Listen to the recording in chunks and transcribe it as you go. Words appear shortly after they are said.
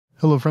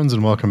Hello, friends,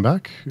 and welcome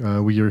back.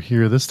 We are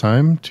here this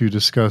time to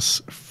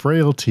discuss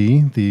Frailty,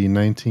 the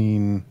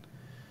 19...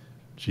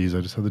 Geez,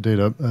 I just had the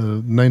date up.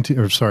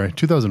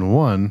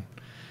 2001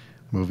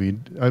 movie.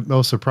 I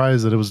was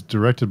surprised that it was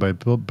directed by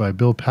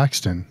Bill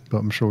Paxton, but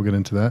I'm sure we'll get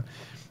into that.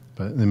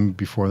 But then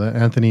before that,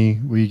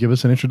 Anthony, will you give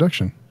us an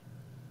introduction?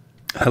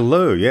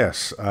 Hello,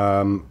 yes.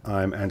 I'm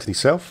Anthony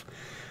Self.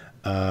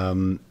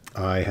 I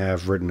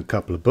have written a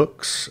couple of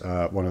books.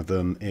 One of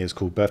them is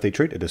called Birthday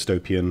Treat, a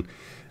dystopian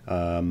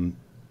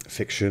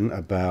fiction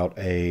about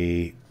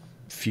a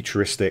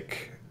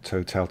futuristic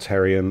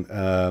totalitarian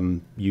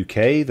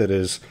UK that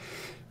is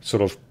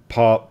sort of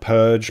part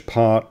Purge,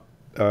 part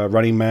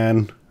Running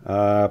Man,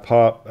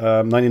 part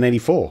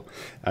 1984,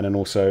 and then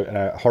also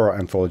a horror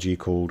anthology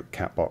called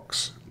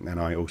Catbox. And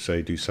I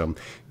also do some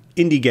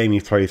indie gaming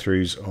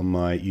playthroughs on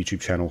my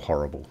YouTube channel,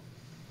 Horrible.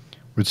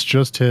 Which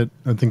just hit,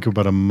 I think,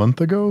 about a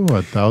month ago,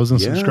 1,000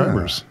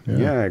 subscribers.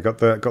 Yeah, got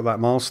that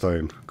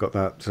milestone. Got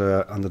that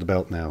under the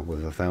belt now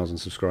with 1,000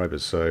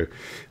 subscribers. So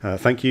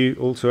thank you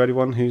all to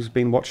everyone who's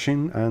been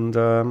watching, and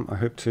I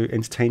hope to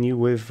entertain you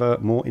with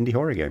more indie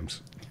horror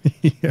games.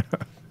 Yeah.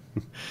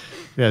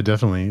 Yeah,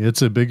 definitely.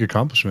 It's a big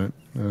accomplishment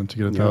to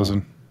get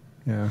 1,000.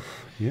 Yeah.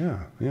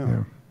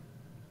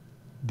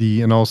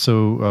 And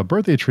also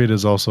Birthday Treat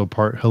is also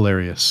part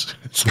hilarious.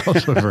 It's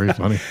also very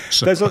funny.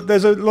 So.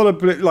 There's a lot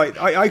of, like,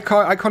 I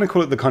kind of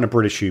call it the kind of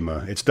British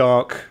humor. It's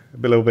dark, a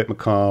little bit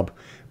macabre,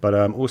 but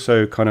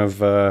also kind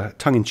of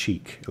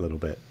tongue-in-cheek a little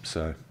bit.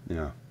 So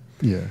yeah,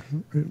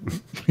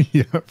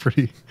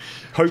 pretty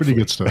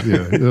good stuff.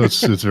 Yeah,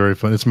 it's very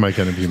fun. It's my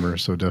kind of humor,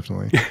 so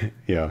definitely.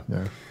 yeah.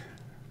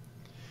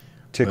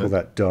 Tickle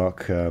that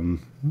dark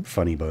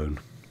funny bone.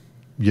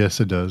 Yes,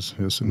 it does.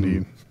 Yes,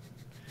 indeed.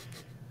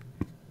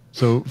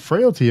 So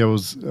Frailty,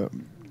 it's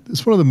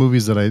one of the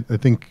movies that I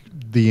think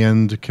the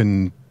end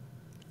can,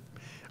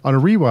 on a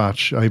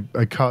rewatch,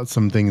 I caught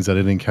some things that I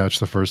didn't catch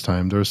the first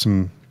time. There were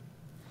some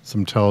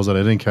tells that I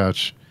didn't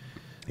catch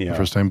the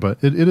first time,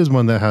 but it is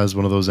one that has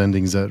one of those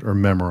endings that are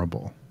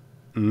memorable.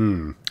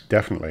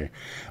 Definitely.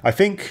 I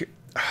think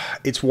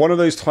it's one of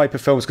those type of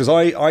films, because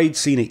I'd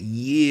seen it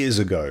years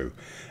ago,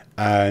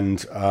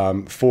 and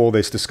for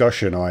this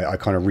discussion, I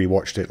kind of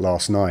rewatched it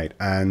last night,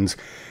 and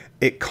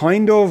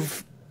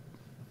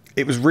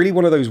it was really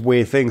one of those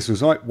weird things. It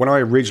was like when I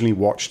originally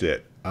watched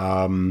it,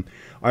 I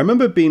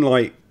remember being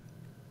like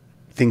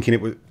thinking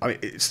it was. I mean,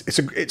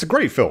 it's a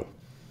great film.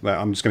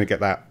 I'm just going to get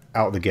that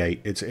out of the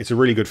gate. It's a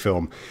really good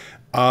film.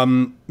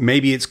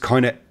 Maybe it's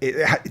kind of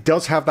it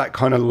does have that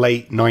kind of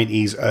late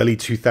 90s, early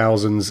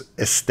 2000s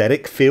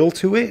aesthetic feel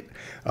to it.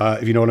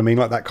 If you know what I mean,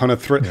 like that kind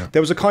of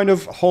There was a kind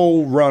of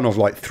whole run of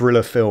like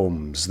thriller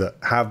films that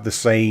have the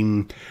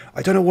same.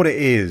 I don't know what it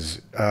is.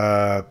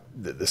 The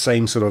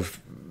same sort of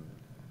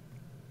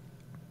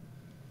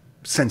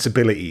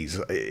sensibilities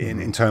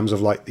in terms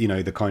of, like, you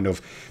know, the kind of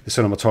the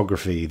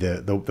cinematography,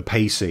 the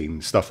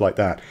pacing, stuff like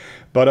that.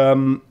 But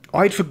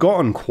I'd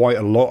forgotten quite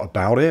a lot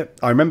about it.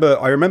 I remember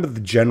the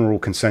general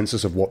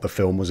consensus of what the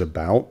film was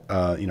about.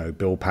 You know,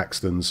 Bill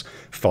Paxton's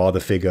father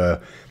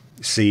figure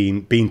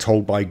being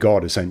told by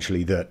God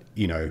essentially that,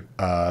 you know,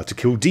 to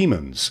kill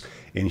demons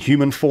in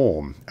human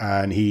form,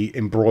 and he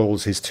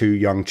embroils his two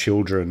young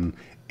children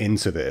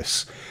into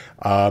this.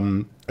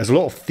 There's a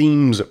lot of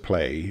themes at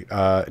play,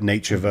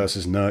 nature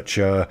versus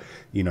nurture,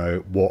 you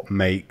know, what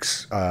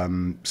makes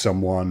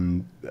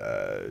someone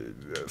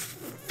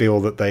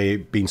feel that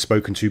they've been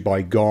spoken to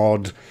by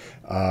God,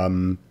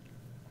 you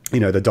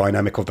know, the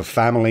dynamic of the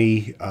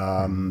family,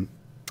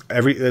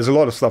 there's a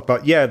lot of stuff.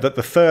 But yeah, the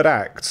third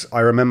act,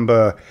 I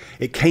remember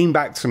it came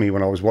back to me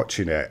when I was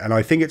watching it, and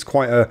I think it's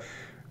quite a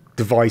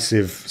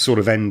divisive sort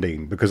of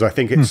ending, because I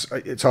think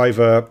it's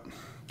either...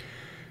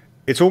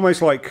 It's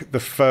almost like the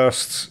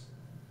first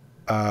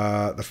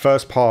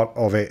part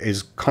of it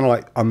is kind of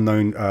like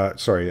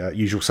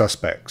Usual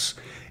Suspects,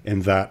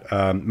 in that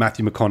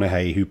Matthew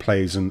McConaughey, who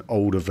plays an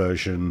older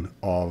version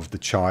of the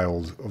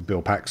child of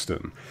Bill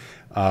Paxton,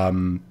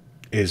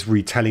 is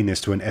retelling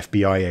this to an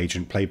FBI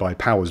agent played by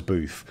Powers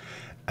Booth,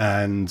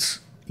 and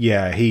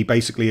yeah, he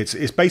basically it's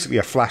basically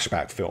a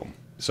flashback film.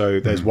 So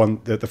there's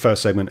the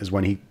first segment is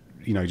when he,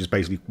 you know, just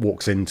basically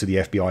walks into the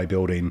FBI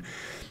building.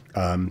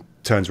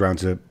 Turns around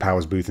to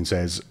Powers Booth and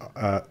says,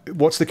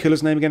 what's the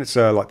killer's name again? It's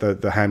like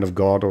the Hand of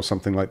God or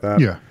something like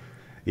that. Yeah.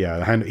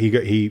 The hand.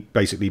 He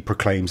basically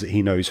proclaims that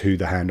he knows who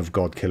the Hand of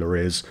God killer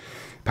is.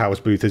 Powers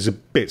Booth is a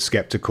bit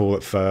skeptical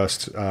at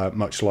first,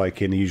 much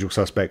like in The Usual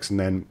Suspects, and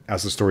then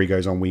as the story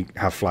goes on, we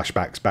have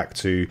flashbacks back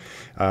to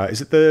is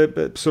it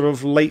the sort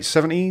of late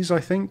 70s, I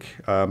think.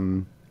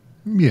 Around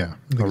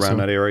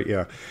that era,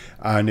 yeah.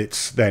 And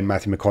it's then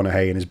Matthew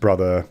McConaughey and his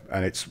brother,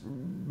 and it's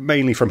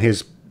mainly from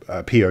his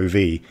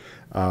POV.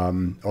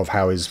 Of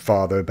how his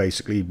father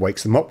basically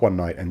wakes them up one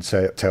night and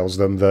tells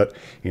them that,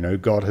 you know,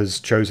 God has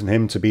chosen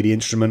him to be the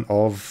instrument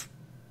of,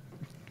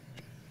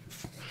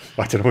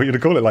 I don't know what you're going to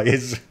call it, like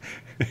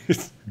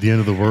the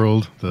end of the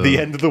world. The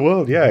end of the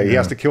world, yeah. He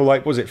has to kill,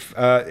 like, was it,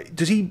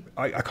 does he,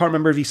 I can't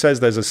remember if he says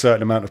there's a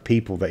certain amount of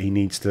people that he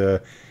needs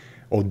to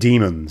or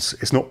demons.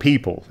 It's not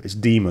people, it's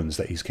demons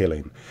that he's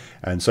killing.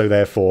 And so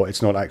therefore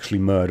it's not actually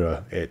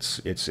murder, it's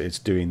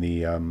doing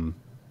the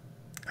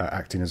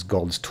acting as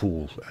God's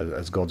tool,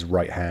 as God's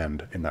right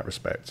hand in that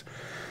respect.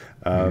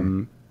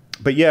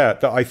 But yeah,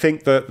 I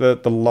think that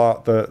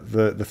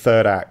the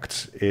third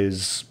act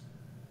is,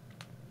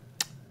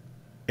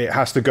 it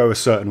has to go a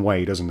certain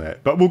way, doesn't it?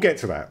 But we'll get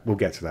to that.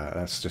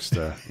 That's just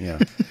yeah.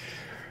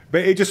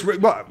 But it just,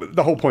 well,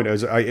 the whole point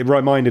is, it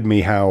reminded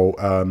me how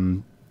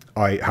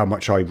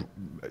much I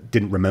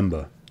didn't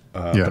remember,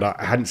 but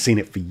I hadn't seen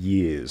it for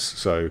years.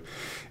 So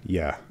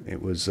yeah,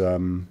 it was.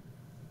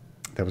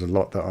 There was a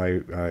lot that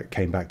I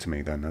came back to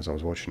me then as I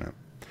was watching it.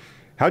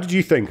 How did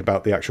you think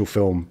about the actual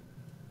film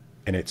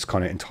in its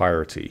kind of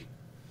entirety?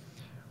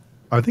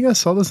 I think I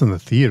saw this in the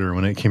theater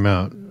when it came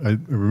out. I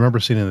remember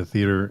seeing it in the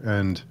theater,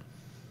 and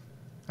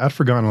I'd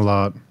forgotten a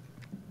lot.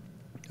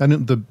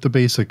 And the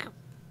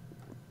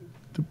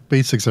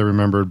basics I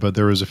remembered, but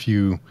there was a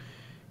few,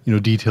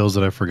 details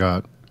that I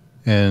forgot.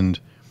 And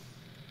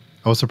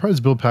I was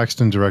surprised Bill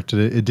Paxton directed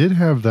it. It did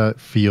have that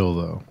feel,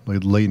 though,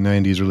 like late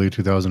 90s, early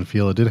 2000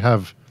 feel. It did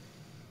have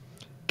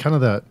kind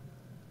of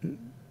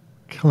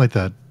like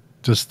that,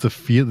 just the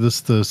feel, the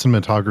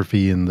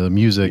cinematography and the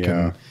music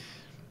and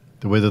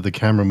the way that the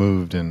camera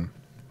moved and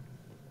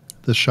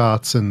the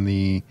shots and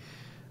the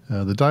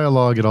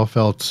dialogue. It all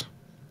felt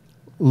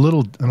a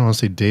little, I don't want to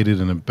say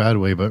dated in a bad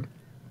way, but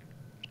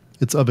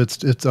it's of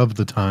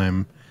the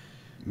time.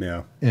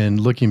 Yeah. And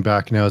looking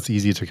back now, it's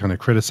easy to kind of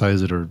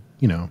criticize it or,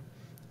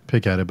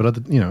 pick at it. But, I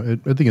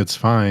think it's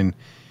fine.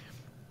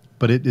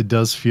 But it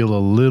does feel a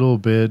little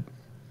bit,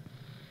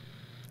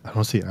 I don't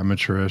want to say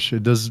amateurish.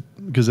 It does,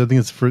 because I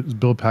think it's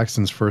Bill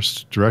Paxton's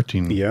first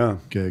directing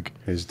gig.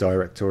 His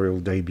directorial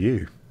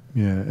debut.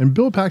 Yeah. And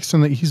Bill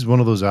Paxton, he's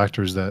one of those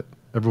actors that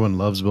everyone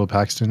loves. Bill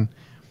Paxton.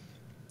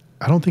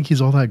 I don't think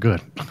he's all that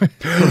good. I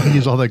don't think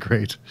he's all that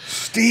great.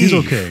 Steve! He's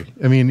okay.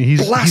 I mean,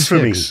 he's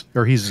Hicks.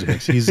 Or he's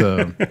Hicks. He's,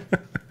 not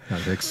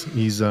Hicks.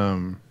 He's,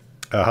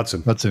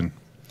 Hudson. Hudson.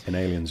 In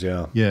Aliens,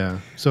 yeah. Yeah.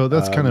 So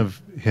that's kind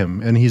of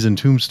him. And he's in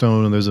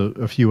Tombstone, and there's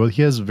a few,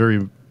 he has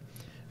very,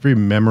 very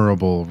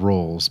memorable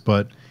roles.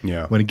 But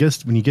when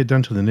you get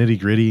down to the nitty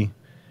gritty,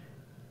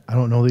 I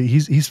don't know that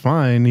he's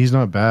fine. He's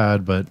not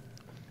bad, but.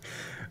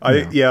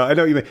 I know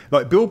what you mean.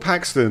 Like Bill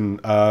Paxton,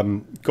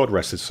 God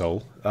rest his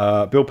soul.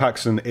 Bill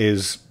Paxton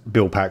is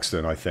Bill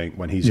Paxton, I think,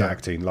 when he's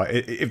acting. Like,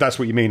 if that's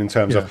what you mean in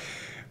terms of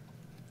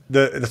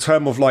the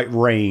term of like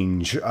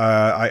range,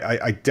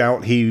 I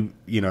doubt he,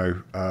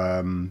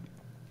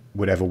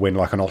 would ever win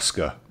like an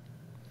Oscar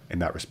in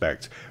that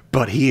respect.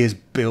 But he is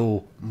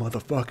Bill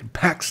motherfucking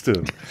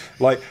Paxton.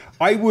 Like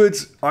I would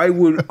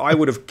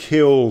have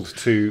killed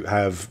to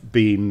have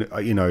been,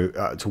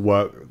 to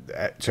work,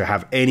 to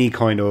have any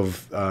kind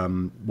of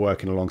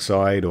working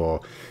alongside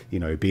or,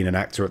 being an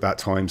actor at that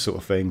time sort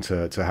of thing,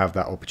 to have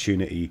that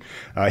opportunity.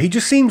 He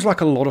just seems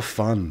like a lot of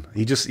fun.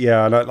 He just,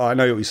 I know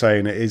what you're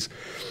saying. It is,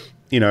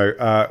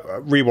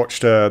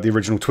 rewatched the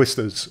original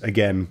Twisters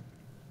again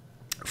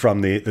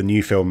from the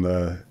new film,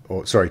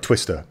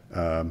 Twister,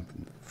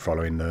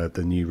 following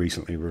the new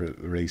recently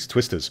released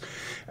Twisters.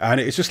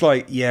 And it's just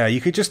like, you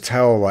could just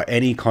tell like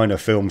any kind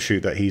of film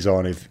shoot that he's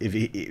on.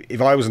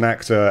 If I was an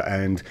actor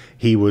and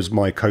he was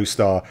my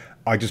co-star,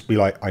 I'd just be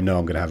like, I know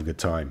I'm going to have a good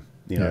time.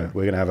 We're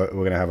going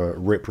to have a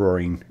rip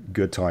roaring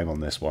good time on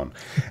this one.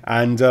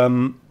 And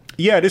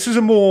this is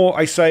a more,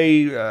 I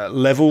say,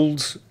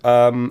 leveled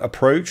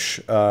approach.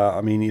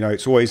 I mean,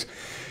 it's always,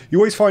 you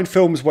always find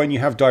films when you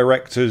have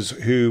directors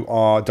who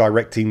are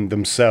directing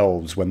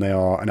themselves when they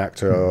are an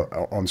actor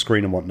on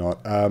screen and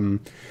whatnot,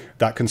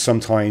 that can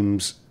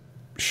sometimes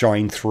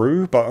shine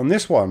through. But on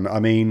this one,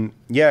 I mean,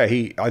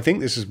 I think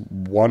this is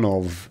one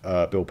of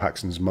Bill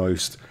Paxton's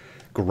most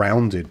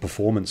grounded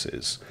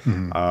performances.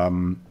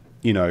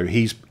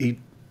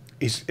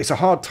 It's a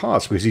hard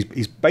task because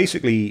he's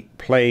basically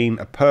playing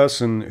a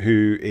person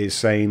who is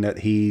saying that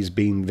he's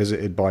been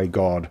visited by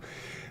God.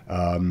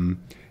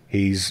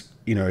 He's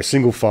a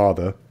single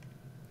father.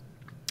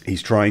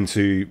 He's trying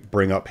to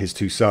bring up his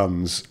two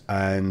sons,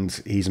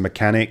 and he's a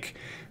mechanic.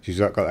 He's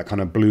got that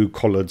kind of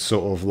blue-collared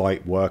sort of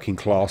like working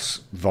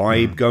class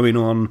vibe going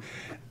on.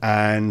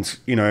 And,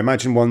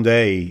 imagine one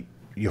day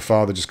your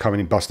father just coming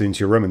and busting into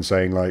your room and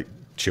saying like,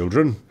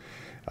 children,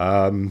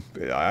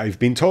 I've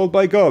been told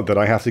by God that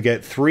I have to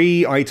get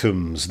 3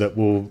 items that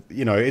will,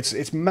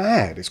 it's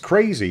mad, it's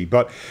crazy.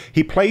 But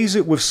he plays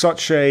it with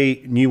such a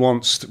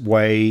nuanced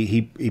way.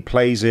 He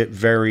plays it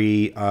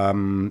very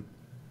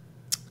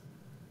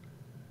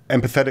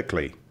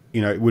empathetically.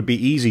 It would be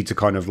easy to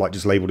kind of like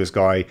just label this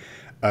guy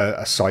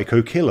a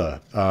psycho killer.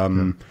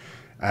 And,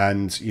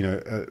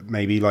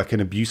 maybe like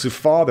an abusive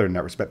father in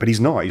that respect. But he's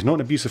not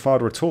an abusive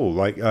father at all.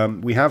 Like,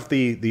 we have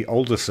the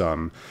older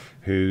son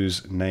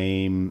whose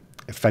name,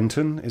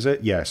 Fenton, is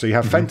it? Yeah. So you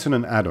have Fenton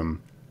and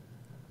Adam,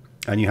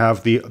 and you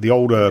have the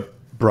older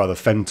brother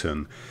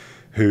Fenton,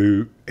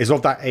 who is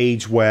of that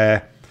age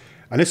where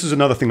And this is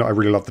another thing that I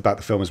really loved about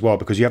the film as well,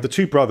 because you have the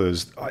two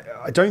brothers.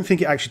 I don't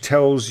think it actually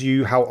tells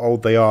you how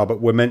old they are,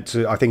 but we're meant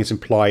to, I think it's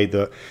implied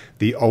that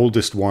the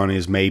oldest one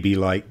is maybe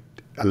like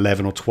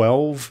 11 or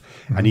 12,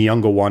 and the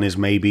younger one is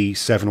maybe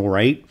 7 or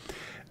 8.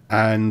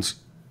 And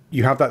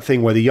you have that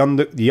thing where the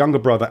younger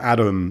brother,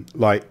 Adam,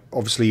 like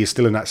obviously is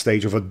still in that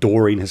stage of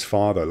adoring his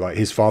father. Like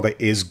his father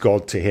is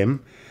God to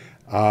him.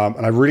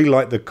 And I really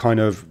like the kind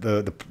of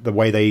the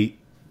way they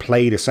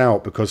play this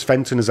out, because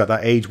Fenton is at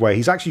that age where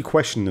he's actually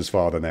questioning his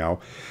father now.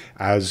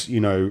 As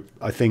you know,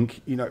 I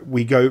think, you know,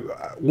 we go,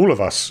 all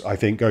of us, I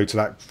think, go to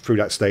that, through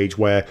that stage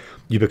where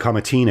you become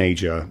a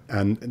teenager,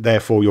 and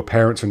therefore your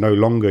parents are no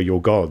longer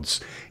your gods.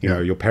 You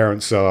know, your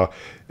parents are,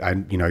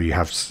 and you know, you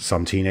have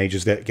some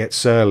teenagers that get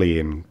surly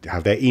and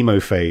have their emo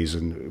phase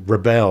and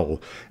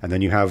rebel, and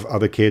then you have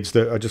other kids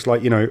that are just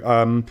like, you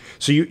know,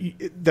 so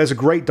there's a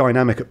great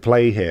dynamic at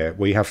play here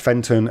where you have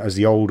Fenton as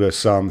the older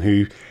son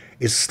who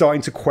is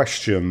starting to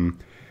question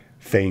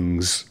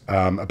things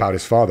about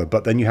his father,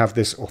 but then you have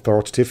this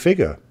authoritative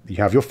figure. You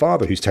have your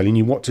father who's telling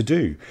you what to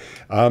do.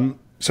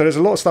 So there's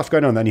a lot of stuff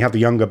going on. Then you have the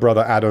younger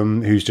brother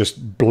Adam, who's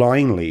just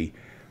blindly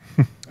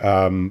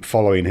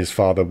following his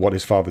father, what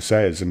his father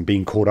says, and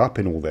being caught up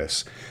in all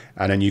this.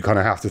 And then you kind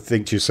of have to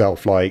think to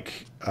yourself,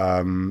 like,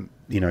 you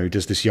know,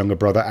 does this younger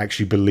brother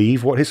actually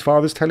believe what his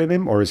father's telling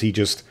him, or is he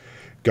just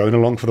going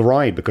along for the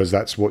ride because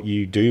that's what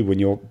you do when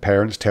your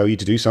parents tell you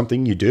to do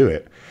something? You do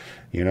it.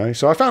 You know,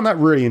 so I found that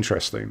really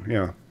interesting.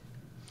 Yeah.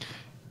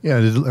 Yeah,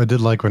 I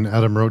did like when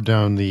Adam wrote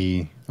down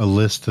a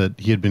list that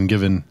he had been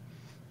given,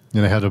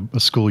 and I had a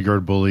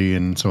schoolyard bully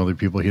and some other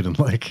people he didn't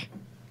like.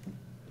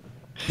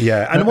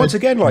 Yeah, and once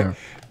again, like,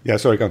 yeah,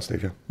 sorry, go on,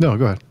 Steve. Yeah. No,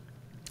 go ahead.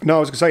 No, I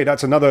was going to say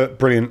that's another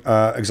brilliant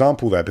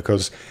example there,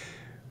 because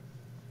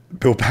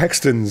Bill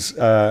Paxton's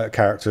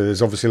character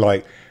is obviously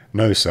like,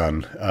 no,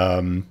 son,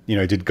 you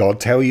know, did God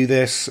tell you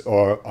this,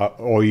 or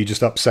are you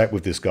just upset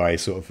with this guy,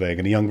 sort of thing?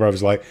 And the young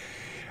brother's like,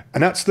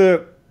 and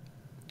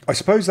I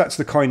suppose that's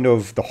the kind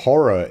of the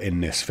horror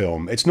in this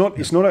film. It's not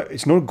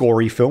a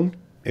gory film.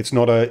 It's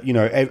not a, you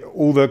know,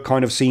 all the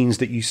kind of scenes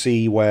that you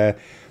see where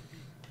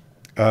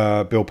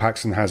Bill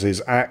Paxton has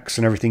his axe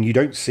and everything. You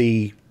don't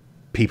see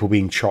people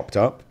being chopped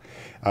up.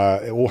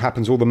 It all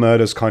happens. All the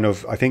murders kind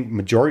of, I think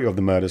majority of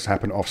the murders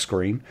happen off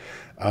screen.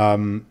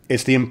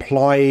 It's the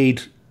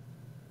implied,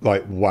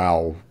 like,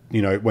 wow,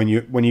 you know, when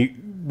you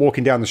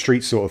walking down the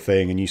street sort of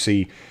thing and you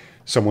see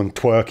someone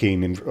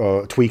twerking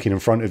and tweaking in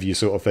front of you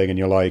sort of thing, and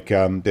you're like,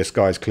 this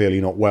guy's clearly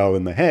not well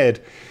in the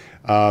head.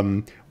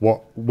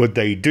 What would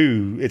they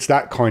do? It's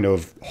that kind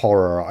of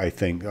horror, I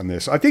think, on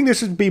this. I think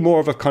this would be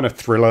more of a kind of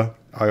thriller.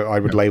 I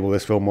would label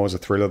this film more as a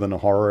thriller than a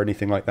horror or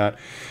anything like that.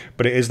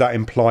 But it is that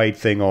implied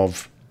thing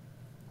of,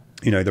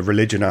 you know, the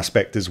religion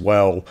aspect as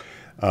well.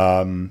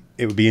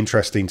 It would be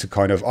interesting to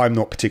kind of, I'm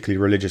not particularly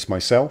religious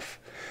myself,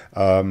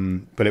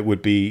 but it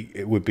would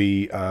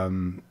be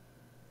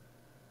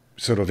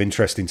sort of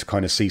interesting to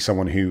kind of see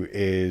someone who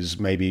is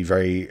maybe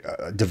very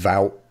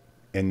devout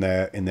in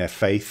their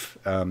faith,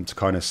 to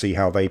kind of see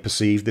how they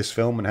perceive this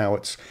film and how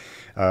it's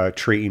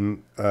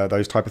treating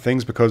those type of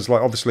things, because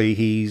like obviously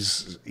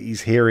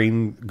he's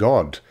hearing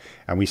God,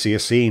 and we see a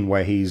scene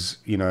where he's,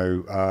 you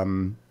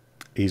know,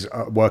 he's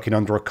working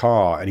under a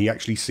car, and he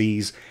actually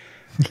sees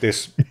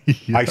this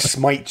yeah. I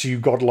smite you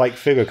godlike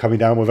figure coming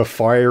down with a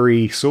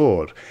fiery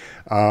sword.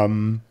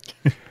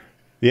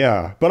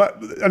 Yeah,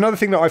 but another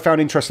thing that I found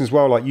interesting as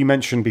well, like you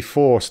mentioned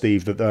before,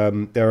 Steve, that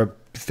there are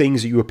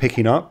things that you were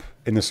picking up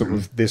in the sort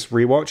of this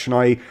rewatch,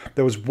 and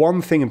there was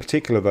one thing in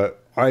particular that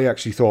I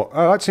actually thought,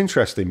 oh, that's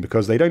interesting,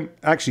 because they don't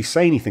actually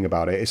say anything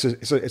about it.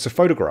 It's a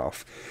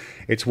photograph.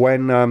 It's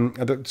when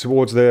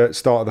towards the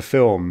start of the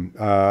film,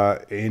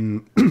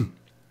 in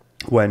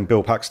when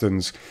Bill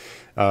Paxton's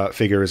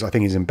figure is, I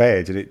think he's in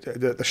bed, and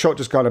the shot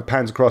just kind of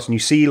pans across, and you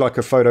see like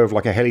a photo of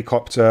like a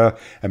helicopter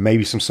and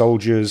maybe some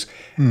soldiers,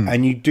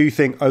 and you do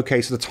think,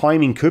 okay, so the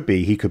timing could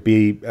be, he could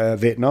be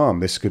Vietnam.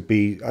 This could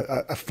be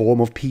a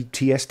form of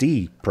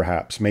PTSD,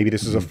 perhaps. Maybe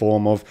this is a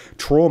form of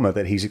trauma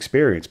that he's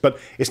experienced, but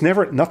it's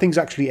nothing's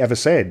actually ever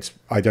said,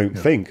 I don't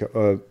think,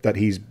 that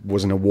he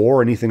was in a war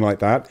or anything like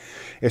that.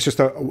 It's just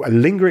a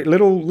lingering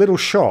little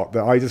shot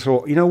that I just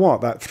thought, you know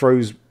what, that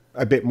throws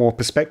a bit more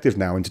perspective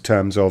now into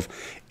terms of,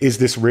 is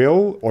this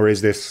real, or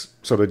is this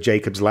sort of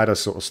Jacob's Ladder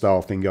sort of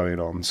style thing going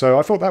on? So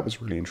I thought that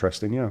was really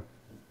interesting. Yeah.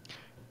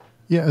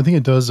 Yeah, I think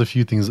it does a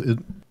few things.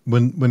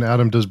 When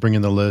Adam does bring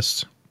in the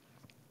list,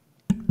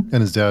 and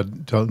his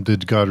dad,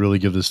 did God really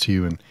give this to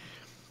you? And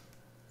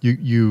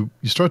you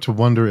start to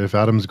wonder if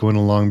Adam's going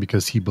along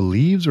because he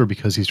believes, or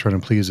because he's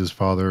trying to please his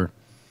father.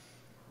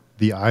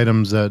 The 3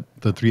 items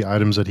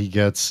that he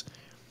gets,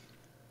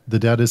 the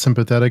dad is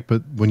sympathetic,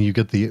 but when he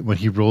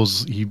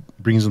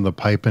brings in the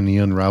pipe and he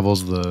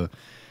unravels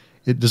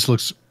it just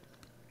looks,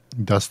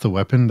 that's the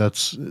weapon.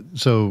 That's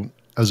so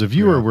as a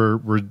viewer,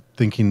 we're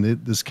thinking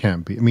this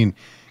can't be. I mean,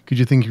 could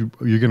you think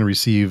you're going to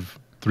receive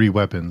 3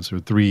 weapons or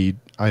 3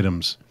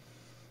 items?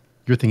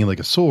 You're thinking like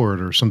a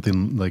sword or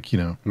something, like, you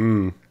know,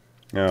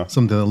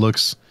 something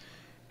that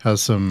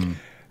has some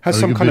has Or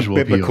some like a kind of visual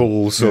appeal.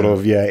 biblical sort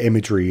of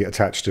imagery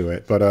attached to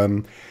it. But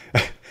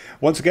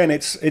once again,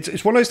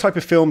 it's one of those type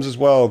of films as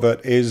well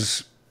that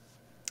is,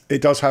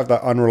 it does have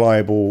that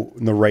unreliable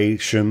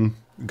narration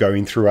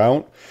going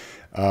throughout.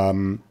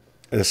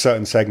 There's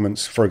certain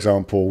segments, for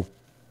example,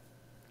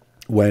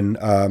 when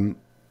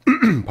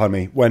pardon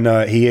me,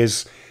 when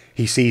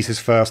he sees his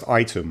first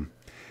item.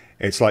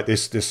 It's like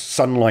this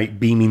sunlight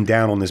beaming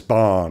down on this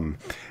barn,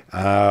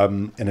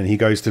 and then he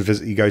goes to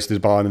visit. He goes to the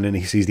barn, and then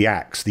he sees the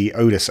axe, the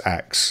Otis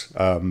axe,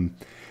 and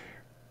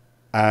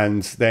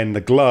then the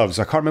gloves.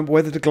 I can't remember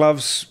whether the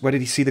gloves. Where did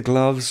he see the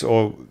gloves?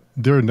 Or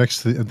They were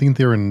next to. I think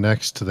they were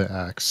next to the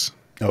axe.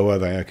 oh, were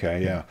they?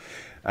 Okay, yeah.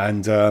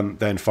 And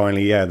then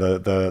finally,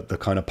 the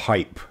kind of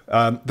pipe.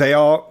 They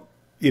are,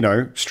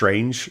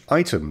 strange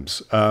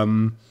items.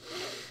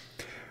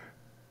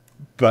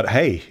 But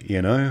hey,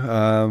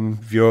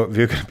 if you're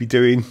going to be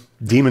doing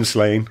demon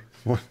slaying,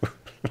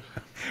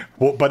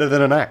 what better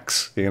than an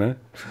axe, Yeah,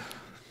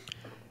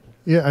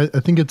 I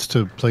think it's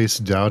to place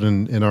doubt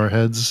in our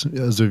heads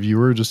as a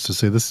viewer, just to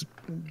say this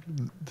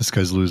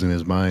guy's losing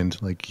his mind.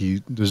 Like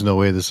there's no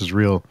way this is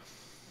real.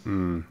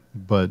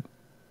 But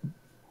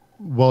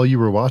while you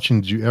were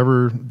watching, do you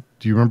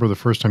remember the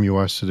first time you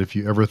watched it? If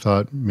you ever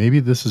thought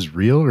maybe this is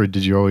real, or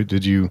did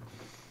you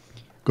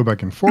go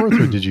back and forth,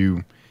 or did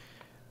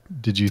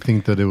you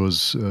think that it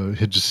was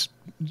just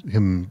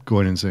him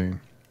going insane?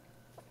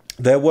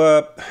 There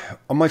were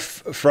on my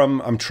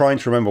I'm trying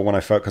to remember when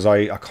I first, because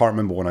I can't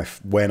remember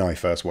when I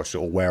first watched it,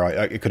 or where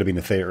it could have been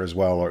the theater as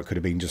well, or it could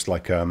have been just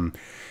like a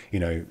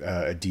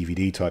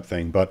DVD type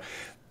thing. But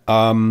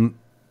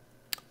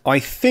I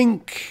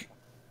think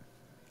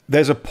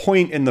there's a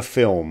point in the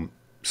film.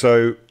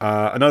 So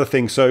another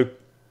thing. So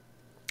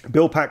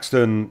Bill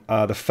Paxton,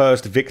 the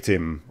first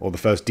victim or the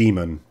first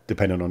demon,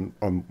 depending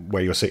on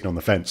where you're sitting on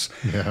the fence,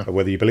 or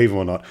whether you believe him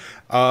or not,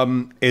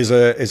 is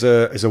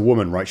a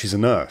woman, right? She's a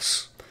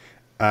nurse,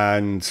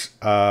 and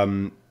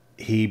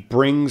he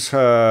brings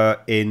her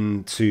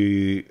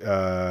into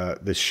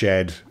the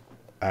shed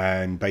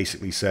and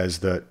basically says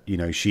that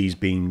she's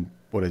been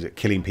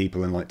killing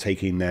people and like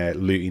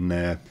looting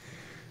their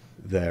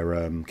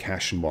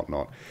cash and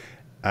whatnot,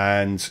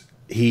 and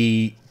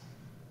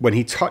when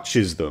he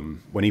touches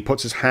them, when he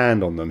puts his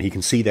hand on them, he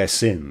can see their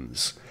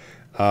sins.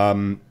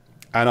 And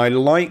I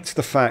liked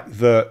the fact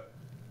that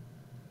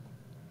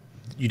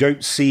you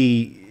don't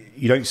see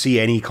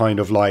any kind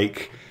of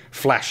like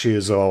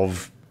flashes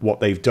of what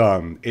they've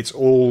done. It's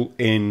all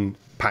in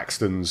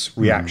Paxton's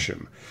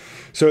reaction.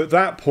 So at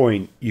that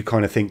point, you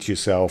kind of think to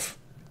yourself,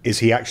 is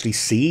he actually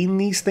seeing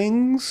these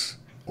things?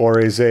 Or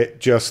is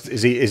it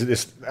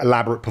this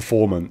elaborate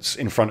performance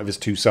in front of his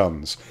two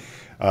sons?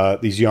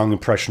 These young,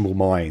 impressionable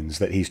minds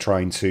that he's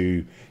trying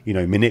to,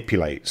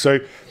 manipulate. So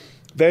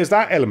there's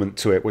that element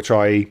to it, which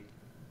I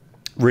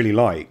really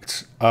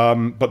liked.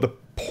 But the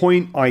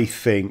point, I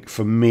think,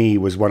 for me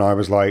was when I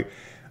was like,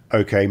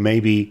 okay,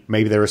 maybe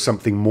there is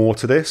something more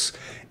to this,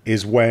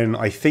 is when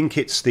I think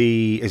is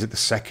it the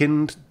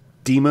second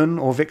demon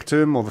or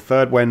victim, or the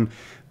third, when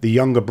the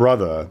younger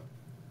brother,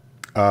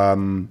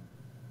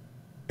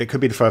 it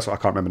could be the first one, I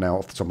can't remember now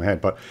off the top of my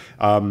head, but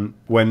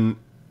when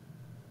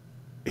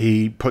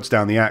he puts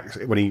down the axe,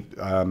 when he,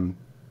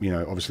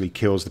 obviously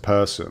kills the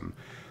person,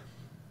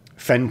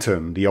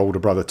 Fenton, the older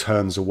brother,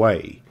 turns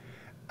away,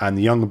 and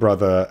the younger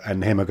brother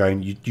and him are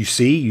going, you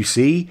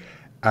see?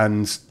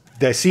 And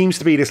there seems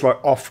to be this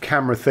like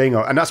off-camera thing,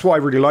 and that's what I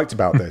really liked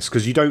about this,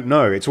 because you don't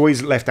know. It's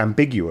always left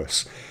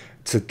ambiguous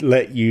to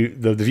let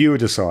the viewer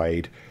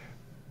decide,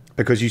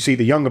 because you see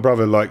the younger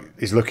brother like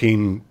is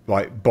looking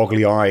like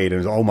boggly-eyed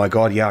and, oh my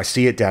God, yeah, I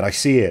see it, Dad, I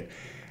see it.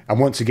 And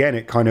once again,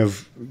 it kind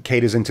of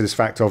caters into this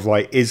fact of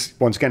like,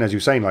 once again, as you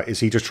were saying, like, is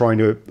he just trying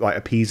to like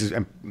appease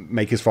and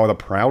make his father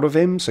proud of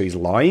him, so he's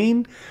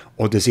lying?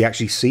 Or does he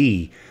actually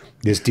see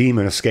this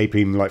demon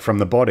escaping like from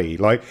the body?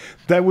 Like,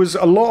 there was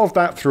a lot of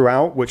that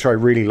throughout, which I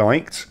really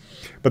liked.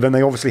 But then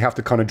they obviously have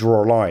to kind of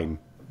draw a line.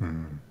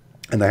 And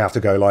they have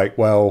to go like,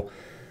 well,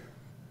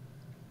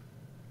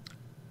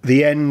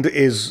 the end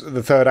is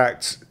the third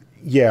act.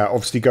 Yeah,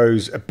 obviously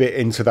goes a bit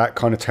into that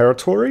kind of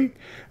territory.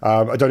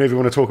 I don't know if you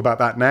want to talk about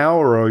that now,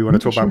 or you want to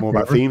talk about more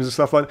about themes and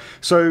stuff like that.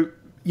 So,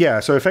 yeah,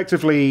 so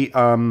effectively,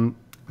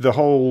 the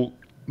whole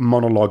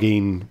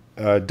monologuing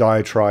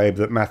diatribe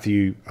that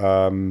Matthew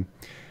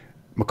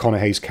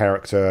McConaughey's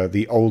character,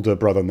 the older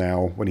brother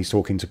now, when he's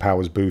talking to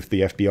Powers Booth,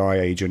 the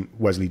FBI agent,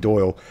 Wesley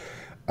Doyle,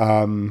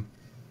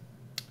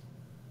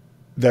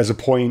 there's a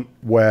point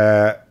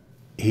where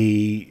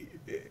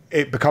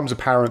it becomes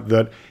apparent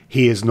that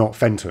he is not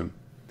Fenton.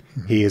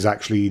 He is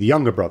actually the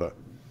younger brother.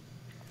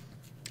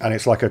 And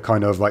it's like a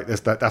kind of like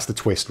that's the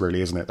twist,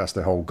 really, isn't it? That's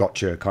the whole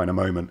gotcha kind of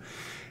moment.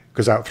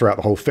 Because throughout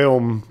the whole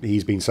film,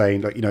 he's been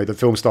saying that, the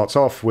film starts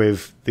off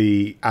with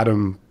the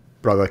Adam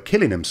brother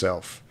killing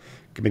himself,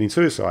 committing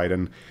suicide.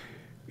 And,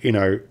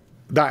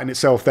 that in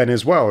itself then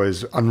as well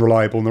is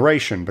unreliable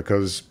narration,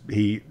 because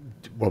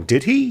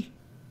did he?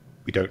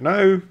 We don't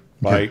know.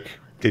 Like,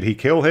 did he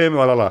kill him?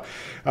 La, la, la.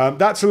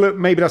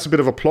 Maybe that's a bit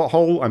of a plot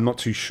hole. I'm not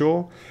too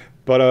sure.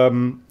 But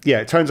yeah,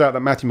 it turns out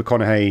that Matthew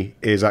McConaughey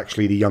is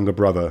actually the younger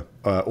brother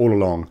all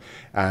along,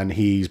 and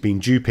he's been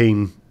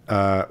duping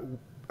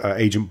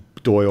Agent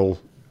Doyle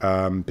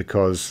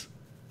because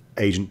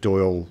Agent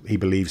Doyle, he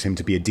believes him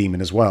to be a demon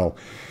as well.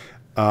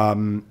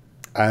 And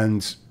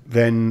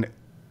then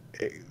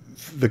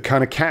the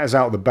kind of cat is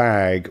out of the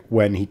bag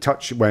when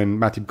Matthew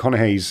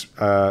McConaughey's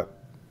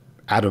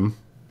Adam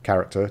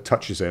character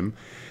touches him,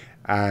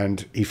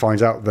 and he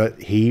finds out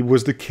that he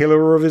was the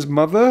killer of his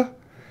mother.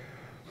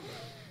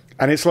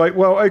 And it's like,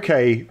 well,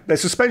 okay,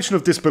 there's suspension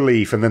of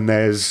disbelief, and then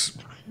there's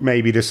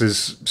maybe this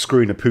is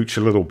screwing the pooch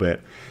a little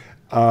bit.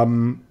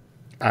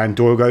 And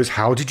Doyle goes,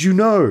 "How did you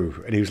know?"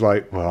 And he was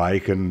like, "Well, I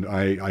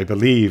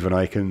believe, and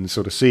I can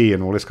sort of see,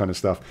 and all this kind of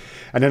stuff."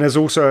 And then there's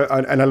also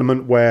an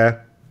element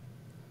where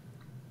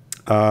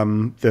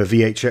the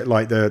VHS,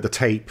 like the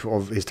tape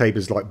of his tape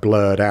is like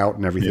blurred out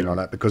and everything like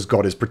that because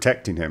God is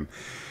protecting him.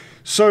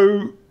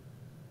 So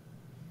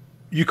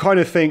you kind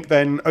of think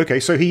then, okay,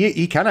 so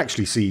he can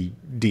actually see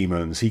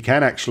demons. He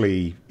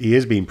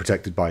is being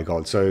protected by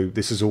God. So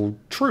this is all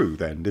true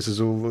then. This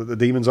is all, the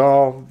demons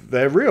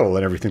they're real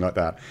and everything like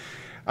that.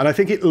 And I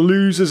think it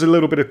loses a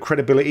little bit of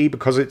credibility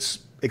because it's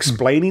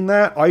explaining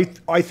that.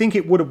 I think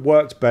it would have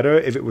worked better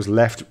if it was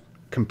left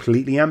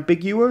completely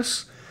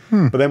ambiguous.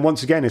 But then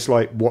once again, it's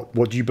like,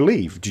 what do you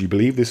believe? Do you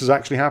believe this is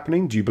actually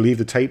happening? Do you believe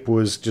the tape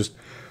was just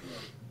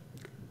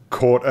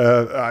caught,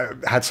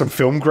 had some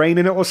film grain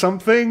in it or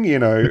something? You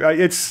know,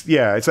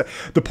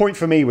 the point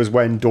for me was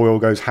when Doyle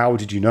goes, "How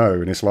did you know?"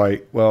 And it's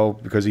like, well,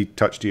 because he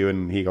touched you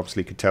and he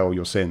obviously could tell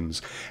your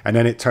sins. And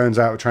then it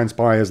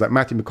transpires that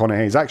Matthew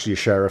McConaughey is actually a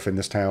sheriff in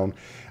this town.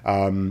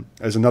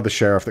 There's another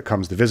sheriff that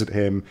comes to visit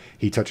him.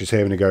 He touches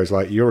him and he goes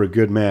like, "You're a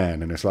good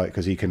man." And it's like,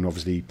 because he can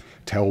obviously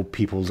tell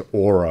people's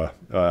aura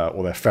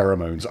or their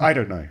pheromones. I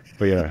don't know,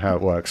 but yeah, how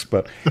it works.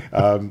 But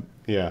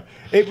yeah,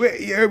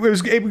 it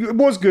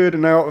was good,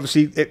 and now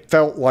obviously it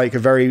felt like a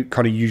very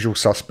kind of Usual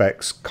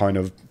Suspects kind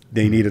of.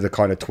 They needed a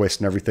kind of twist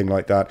and everything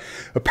like that.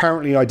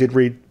 Apparently, I did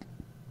read,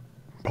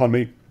 pardon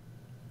me,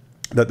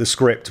 that the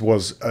script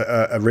was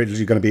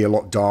originally going to be a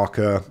lot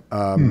darker.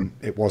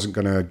 It wasn't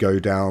going to go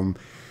down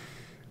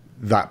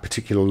that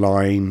particular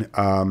line.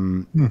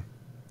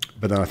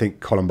 But then I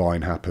think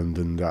Columbine happened,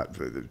 and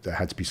that there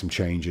had to be some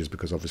changes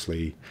because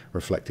obviously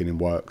reflecting in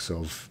works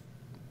of,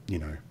 you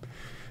know,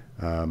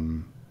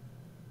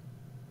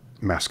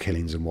 mass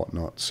killings and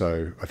whatnot.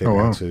 So I think we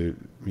had to,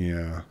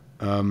 yeah.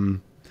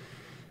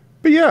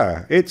 But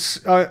yeah,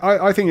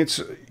 I think it's,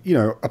 you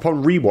know,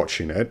 upon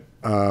rewatching it,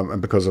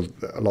 and because of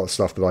a lot of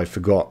stuff that I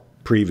forgot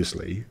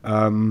previously,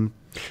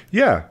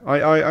 yeah,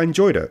 I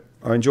enjoyed it.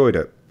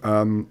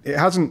 It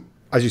hasn't,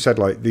 as you said,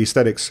 like the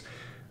aesthetics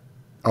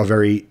are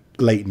very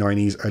late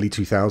 90s, early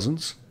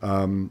 2000s.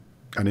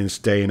 And in this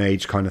day and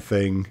age kind of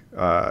thing,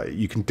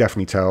 you can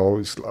definitely tell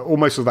it's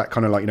almost of that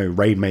kind of like, you know,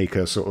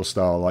 Rainmaker sort of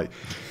style, like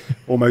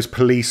almost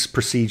police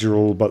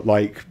procedural, but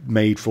like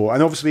made for,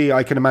 and obviously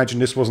I can imagine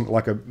this wasn't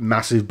like a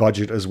massive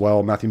budget as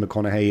well. Matthew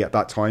McConaughey at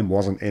that time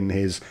wasn't in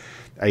his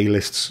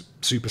A-list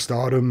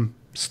superstardom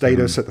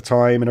status at the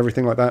time and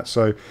everything like that.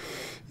 So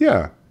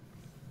yeah,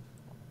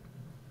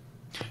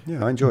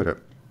 I enjoyed it.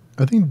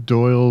 I think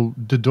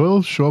did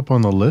Doyle show up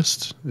on the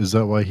list? Is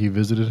that why he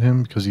visited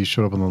him? Because he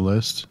showed up on the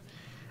list?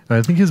 And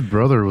I think his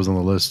brother was on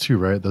the list too,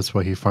 right? That's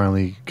why he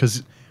finally,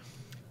 because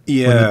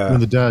when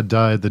the dad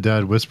died, the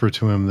dad whispered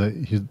to him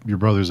that your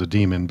brother's a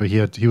demon, but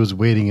he was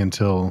waiting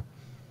until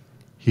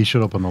he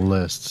showed up on the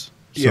list.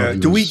 So yeah.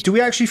 Do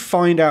we actually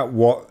find out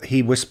what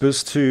he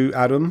whispers to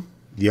Adam,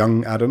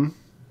 young Adam,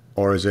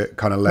 or is it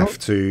kind of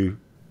left to?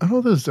 I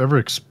don't know if it's ever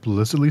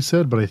explicitly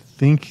said, but I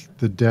think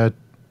the dad,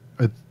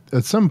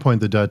 at some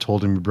point, the dad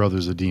told him your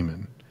brother's a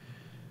demon.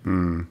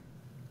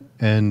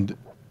 And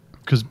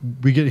because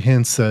we get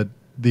hints that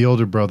the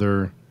older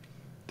brother,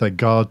 that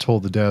God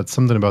told the dad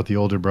something about the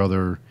older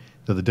brother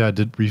that the dad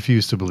did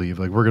refuse to believe.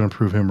 Like, we're going to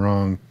prove him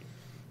wrong.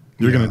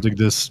 You're going to dig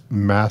this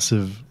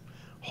massive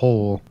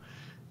hole,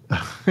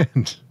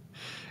 and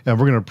we're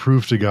going to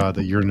prove to God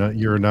that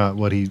you're not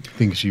what he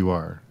thinks you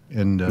are.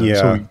 And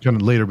so we kind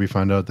of later we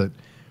find out that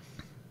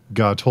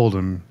God told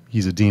him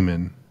he's a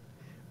demon,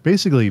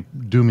 basically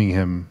dooming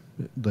him,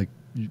 like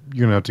you're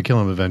going to have to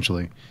kill him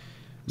eventually.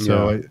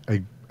 So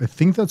I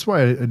think that's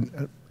why.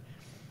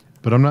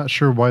 But I'm not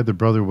sure why the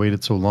brother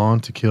waited so long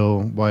to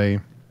kill. Why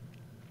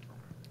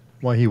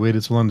he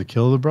waited so long to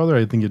kill the brother?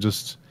 I think it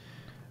just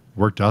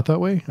worked out that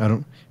way.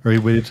 Or he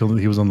waited till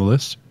he was on the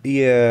list.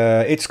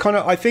 Yeah, it's kind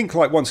of. I think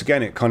like once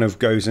again, it kind of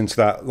goes into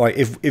that. Like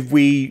if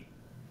we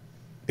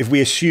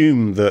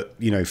assume that,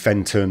 you know,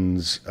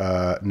 Fenton's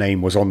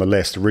name was on the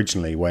list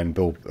originally when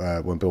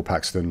Bill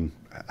Paxton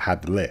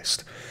had the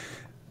list,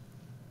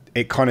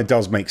 it kind of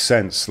does make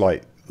sense.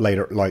 Like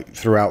later, like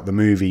throughout the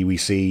movie, we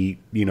see,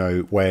 you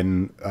know,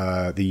 when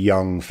the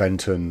young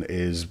Fenton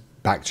is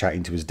back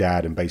chatting to his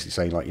dad and basically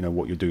saying like, you know,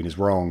 what you're doing is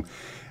wrong,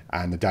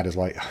 And the dad is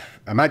like,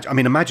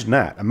 imagine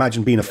that.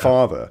 Imagine being a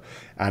father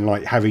and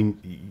like having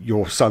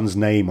your son's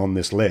name on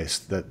this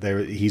list,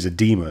 that he's a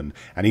demon,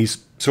 and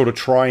he's sort of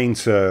trying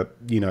to,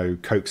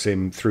 coax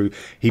him through.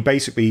 He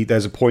basically,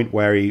 there's a point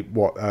where he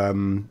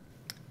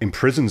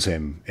imprisons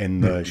him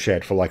in the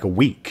shed for like a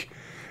week.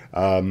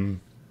 And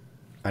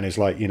it's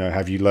like,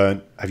 have you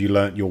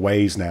learnt your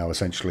ways now,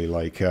 essentially?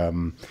 Like,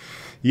 so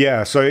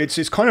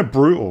it's kind of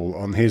brutal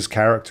on his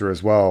character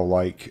as well.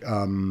 Like,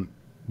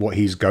 what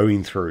he's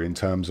going through in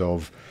terms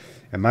of,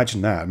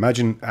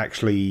 imagine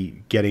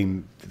actually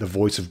getting the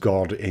voice of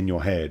God in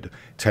your head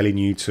telling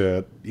you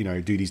to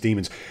do these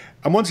demons.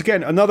 And once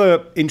again,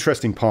 another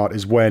interesting part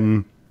is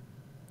when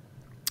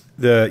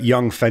the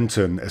young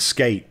Fenton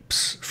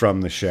escapes from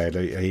the shed.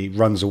 He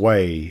runs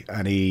away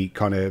and he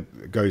kind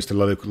of goes to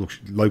the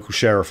local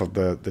sheriff of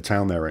the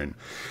town they're in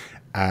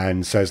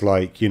and says,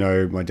 like,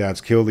 my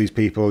dad's killed these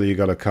people, you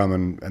got to come.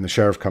 And the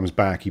sheriff comes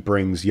back. He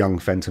brings young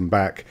Fenton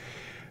back.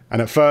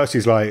 And at first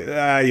he's like,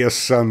 your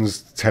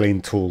son's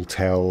telling tall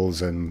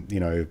tales. And,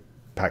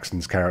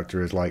 Paxton's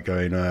character is like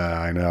going,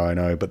 I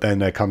know. But then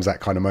there comes that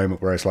kind of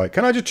moment where it's like,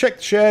 can I just check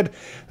the shed?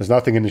 There's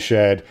nothing in the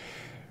shed.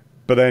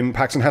 But then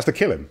Paxton has to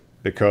kill him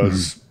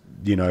because,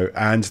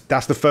 and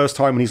that's the first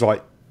time when he's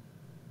like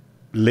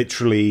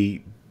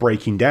literally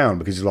breaking down,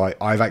 because he's like,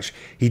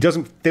 he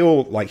doesn't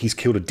feel like he's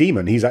killed a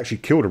demon. He's actually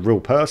killed a real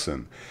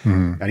person.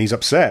 And he's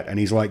upset, and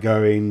he's like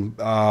going,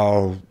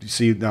 oh,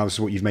 see, now this is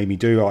what you've made me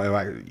do.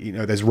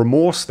 There's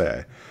remorse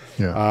there,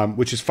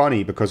 which is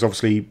funny because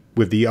obviously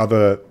with the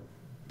other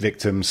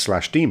victims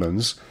 /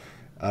 demons,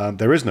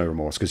 there is no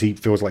remorse because he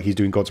feels like he's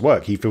doing God's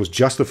work. He feels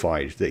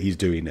justified that he's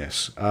doing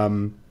this.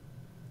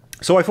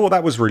 So I thought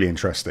that was really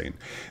interesting,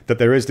 that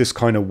there is this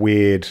kind of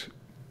weird,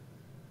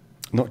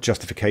 not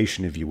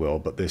justification, if you will,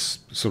 but this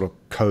sort of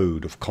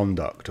code of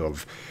conduct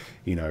of,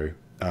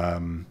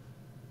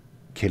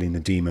 killing the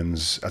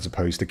demons as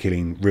opposed to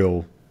killing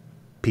real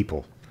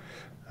people.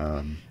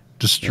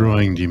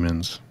 Destroying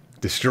demons.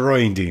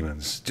 Destroying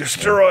demons.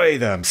 Destroy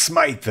them.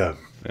 Smite them.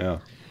 Yeah.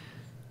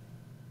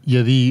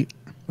 Yeah, I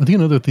think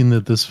another thing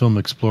that this film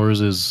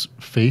explores is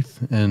faith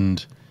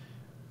and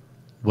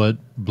what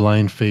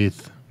blind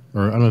faith,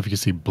 or I don't know if you can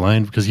say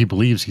blind, because he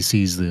believes he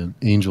sees the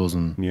angels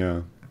and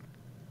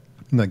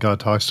that God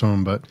talks to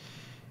him, but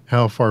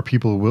how far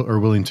people are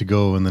willing to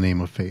go in the name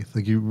of faith.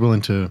 Like, you're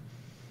willing to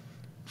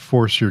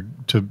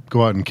to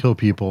go out and kill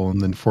people, and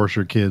then force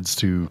your kids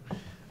to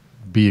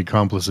be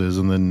accomplices,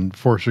 and then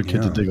force your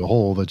kid to dig a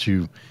hole that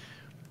you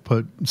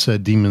put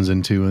said demons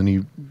into, and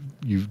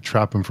you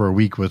trap him for a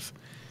week with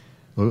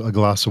a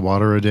glass of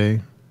water a day.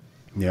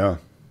 Yeah.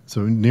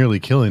 So nearly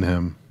killing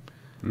him.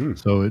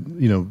 So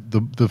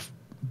the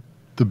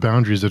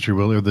boundaries that you're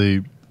willing, or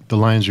the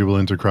lines you're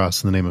willing to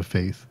cross in the name of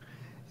faith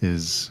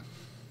is,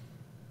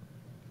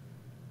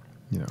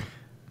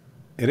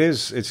 It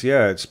is.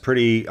 It's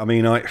pretty. I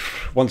mean,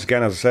 once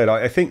again, as I said,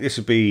 I think this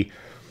would be,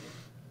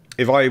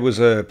 if I was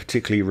a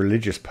particularly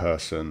religious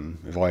person,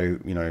 if I,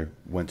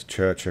 went to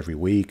church every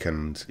week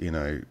and,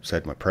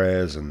 said my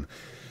prayers, and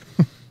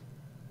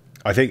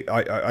I think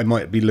I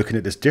might be looking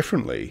at this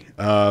differently.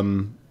 I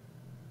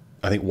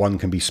think one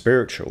can be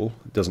spiritual.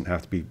 It doesn't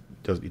have to be,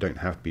 you don't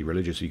have to be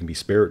religious. You can be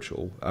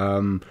spiritual.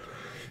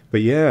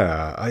 But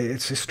yeah,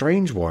 it's a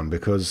strange one,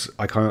 because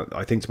I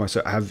think to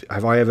myself,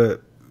 have I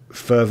ever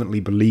fervently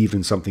believed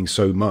in something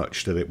so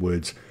much that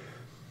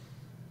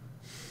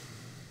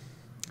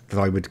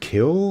I would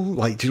kill?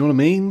 Like, do you know what I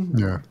mean?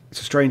 Yeah.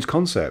 It's a strange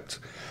concept.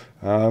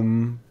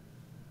 Yeah.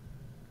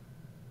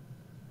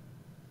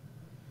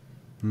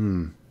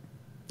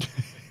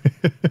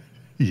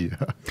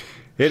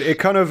 It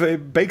kind of,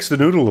 it bakes the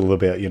noodle a little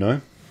bit,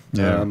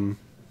 Yeah.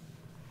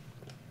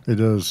 It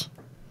does.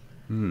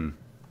 And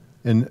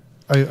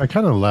I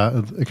kind of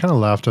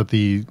laughed at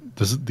the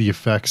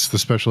effects, the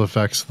special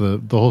effects,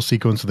 the whole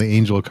sequence of the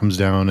angel comes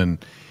down,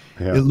 and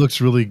it looks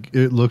really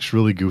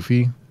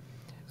goofy.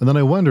 And then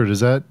I wondered,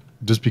 is that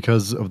just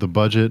because of the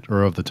budget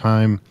or of the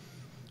time,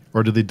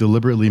 or did they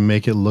deliberately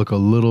make it look a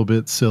little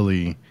bit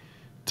silly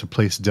to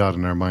place doubt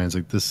in our minds?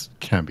 Like, this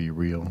can't be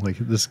real. Like,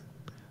 this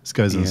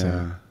guy's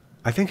insane.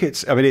 I think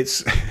it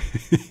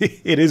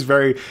is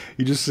very,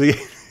 you just see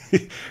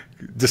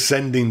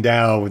descending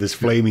down with his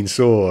flaming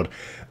sword.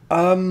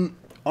 I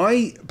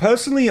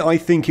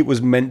think it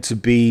was meant to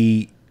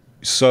be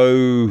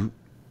so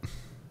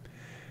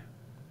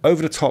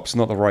over the top's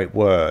not the right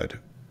word,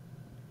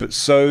 but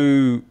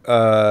so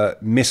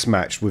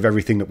mismatched with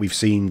everything that we've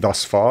seen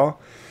thus far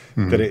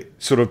that it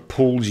sort of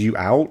pulls you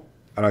out.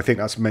 And I think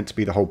that's meant to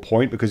be the whole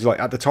point, because like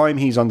at the time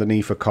he's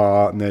underneath a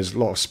car and there's a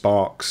lot of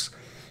sparks,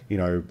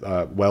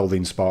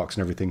 welding sparks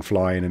and everything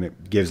flying, and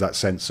it gives that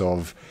sense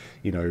of,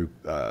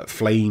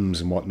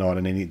 flames and whatnot.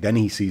 And then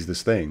he sees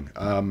this thing.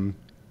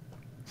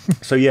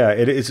 So yeah,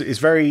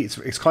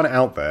 it's kind of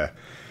out there,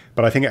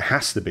 but I think it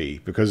has to be,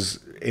 because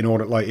in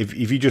order, like,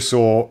 if you just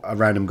saw a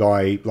random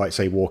guy, like,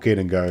 say, walk in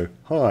and go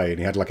hi, and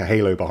he had like a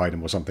halo behind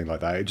him or something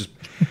like that,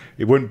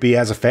 it wouldn't be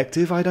as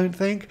effective, I don't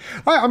think.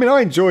 I mean,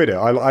 I enjoyed it.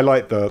 I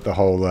like the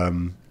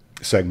whole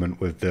segment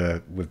with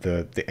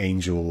the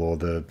angel or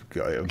the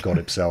God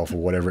himself or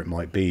whatever it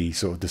might be,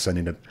 sort of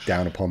descending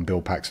down upon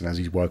Bill Paxton as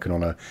he's working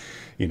on a,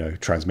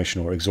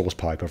 transmission or exhaust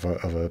pipe of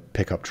a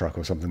pickup truck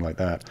or something like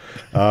that.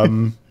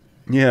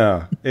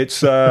 Yeah,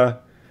 it's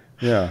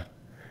yeah.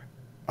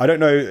 I don't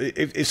know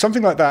if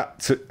something like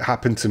that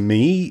happened to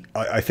me.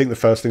 I think the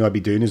first thing I'd be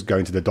doing is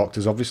going to the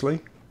doctors, obviously,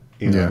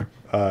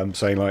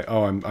 saying like,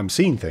 "Oh, I'm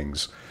seeing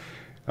things,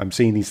 I'm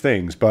seeing these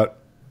things." But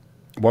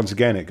once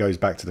again, it goes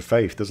back to the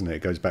faith, doesn't it?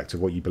 It goes back to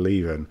what you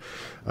believe in.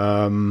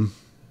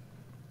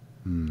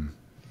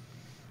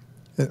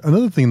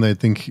 Another thing that I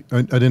think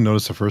I didn't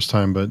notice the first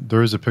time, but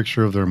there is a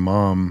picture of their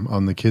mom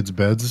on the kids'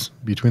 beds.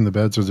 Between the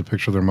beds, there's a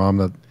picture of their mom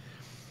that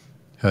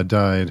had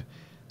died.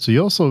 So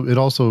it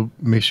also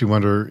makes you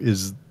wonder: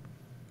 is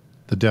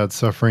the dad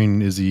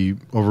suffering? Is he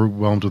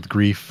overwhelmed with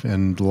grief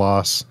and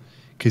loss?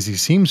 Because he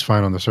seems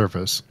fine on the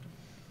surface.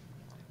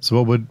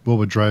 So what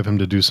would drive him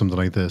to do something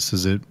like this?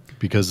 Is it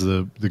because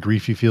of the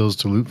grief he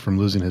feels from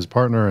losing his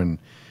partner and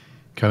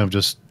kind of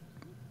just,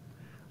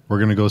 we're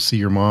going to go see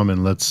your mom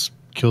and let's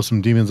kill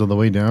some demons on the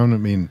way down? I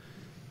mean,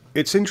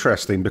 it's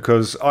interesting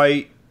because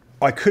I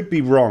could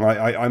be wrong.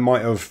 It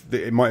might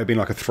have been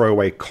like a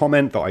throwaway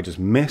comment that I just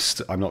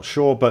missed. I'm not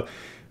sure, but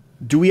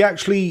do we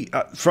actually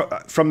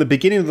from the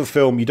beginning of the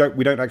film we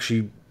don't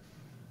actually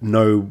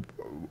know?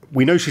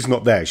 We know she's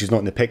not there. She's not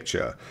in the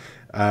picture,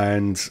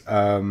 and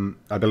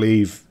I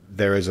believe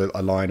there is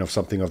a line of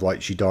something of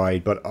like she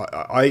died. But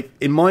I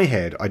in my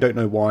head, I don't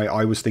know why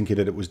I was thinking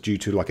that it was due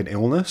to like an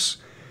illness.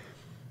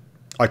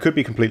 I could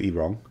be completely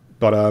wrong,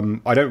 but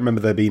I don't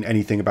remember there being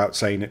anything about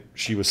saying that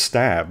she was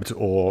stabbed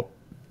or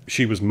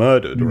she was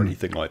murdered or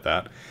anything like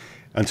that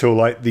until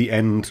like the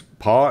end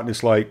part, and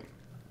it's like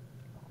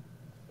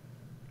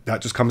that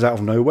just comes out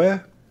of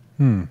nowhere.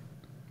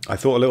 I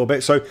thought a little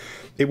bit. So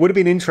it would have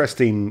been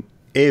interesting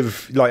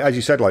if, like, as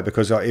you said, like,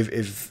 because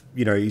if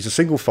he's a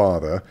single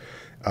father,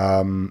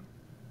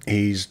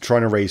 he's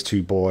trying to raise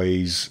two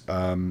boys,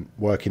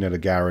 working at a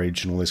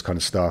garage and all this kind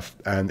of stuff.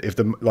 And if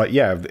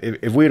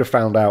if we had have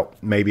found out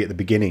maybe at the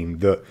beginning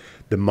that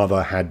the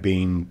mother had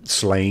been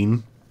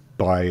slain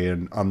by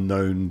an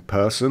unknown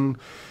person,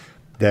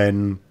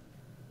 then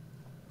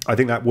I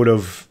think that would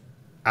have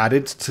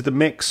added to the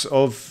mix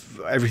of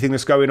everything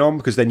that's going on,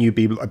 because then you'd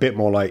be a bit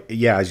more like,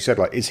 yeah, as you said,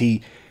 like, is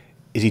he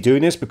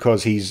doing this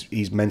because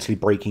he's mentally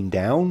breaking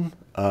down,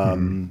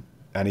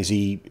 and is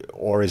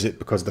it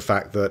because of the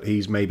fact that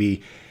he's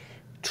maybe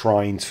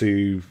trying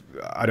to,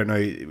 I don't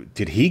know,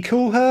 did he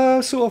kill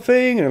her, sort of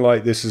thing, and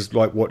like this is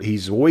like what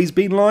he's always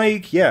been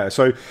like? Yeah,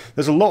 so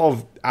there's a lot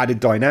of added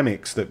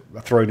dynamics that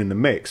are thrown in the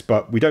mix,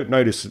 but we don't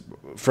notice,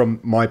 from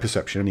my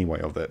perception anyway,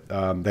 of it.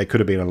 There could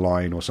have been a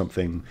line or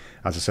something,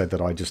 as I said,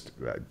 that I just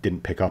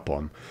didn't pick up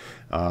on.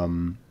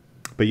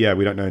 But yeah,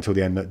 we don't know until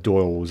the end that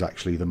Doyle was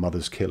actually the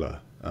mother's killer.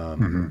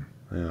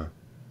 Yeah.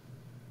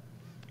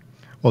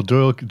 Well,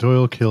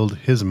 Doyle killed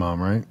his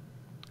mom, right?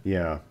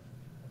 Yeah.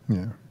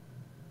 Yeah.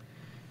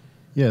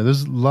 Yeah,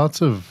 there's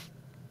lots of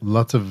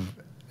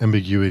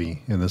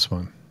ambiguity in this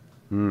one.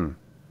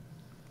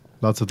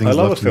 Lots of things. I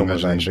love left a film to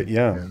with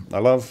imagination. I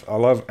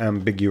love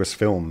ambiguous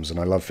films, and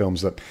I love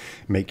films that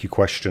make you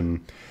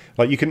question.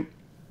 Like, I'm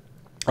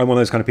one of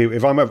those kind of people.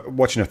 If I'm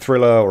watching a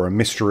thriller or a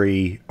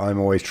mystery, I'm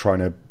always trying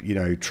to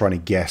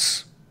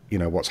guess,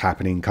 what's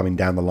happening coming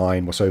down the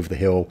line, what's over the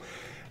hill.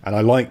 And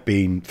I like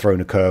being thrown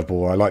a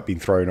curveball. I like being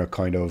thrown a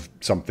kind of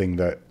something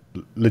that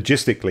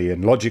logistically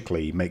and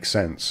logically makes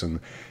sense. And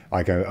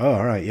I go, oh,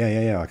 all right,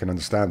 yeah, I can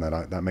understand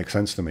that. That makes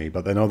sense to me.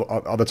 But then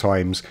other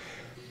times,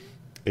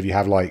 if you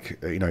have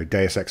like,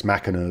 Deus Ex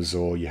Machinas,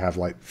 or you have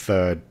like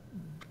third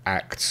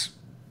act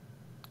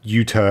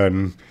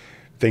U-turn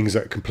things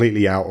that are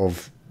completely out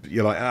of,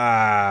 you're like,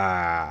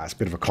 it's a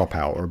bit of a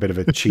cop-out or a bit of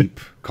a cheap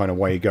kind of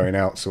way going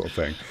out sort of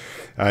thing.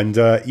 And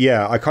to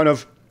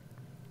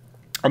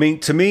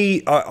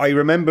me, I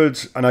remembered,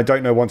 and I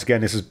don't know, once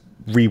again, this is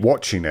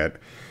rewatching it.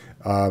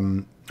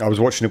 I was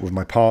watching it with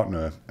my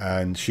partner,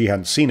 and she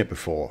hadn't seen it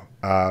before.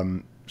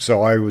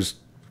 So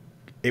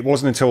it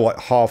wasn't until like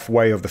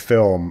halfway of the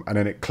film, and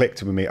then it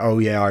clicked with me. Oh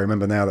yeah, I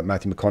remember now that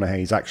Matthew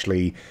McConaughey is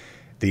actually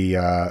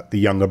the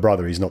younger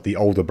brother. He's not the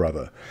older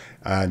brother.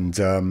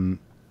 And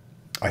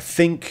I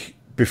think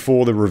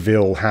before the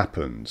reveal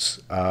happens,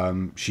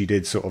 she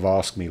did sort of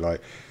ask me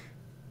like,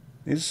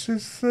 is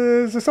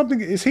there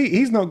something? Is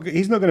he's not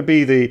going to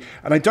be the?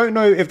 And I don't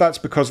know if that's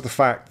because of the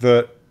fact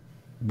that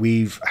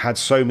we've had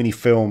so many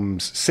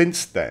films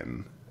since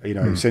then,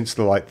 since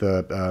the late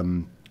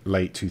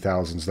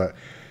 2000s, that,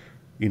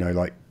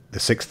 like The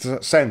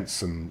Sixth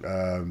Sense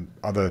and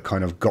other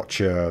kind of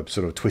gotcha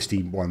sort of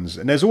twisty ones.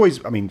 And there's always,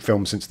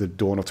 films since the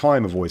dawn of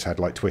time have always had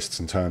like twists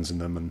and turns in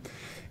them, and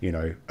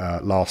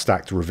last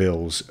act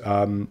reveals.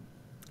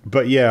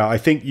 But yeah, I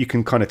think you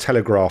can kind of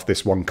telegraph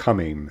this one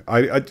coming.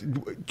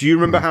 Do you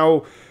remember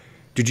how?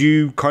 Did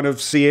you kind of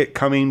see it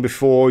coming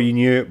before you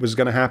knew it was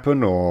going to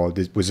happen, or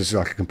was this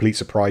like a complete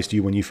surprise to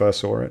you when you first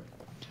saw it?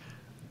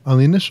 On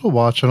the initial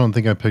watch, I don't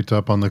think I picked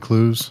up on the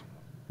clues.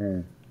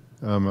 I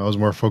was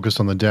more focused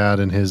on the dad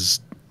and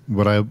his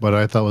what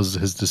I thought was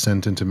his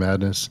descent into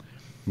madness.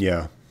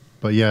 Yeah.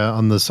 But yeah,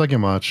 on the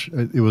second watch,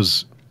 it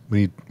was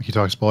when he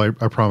talks about,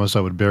 I promised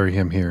I would bury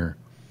him here,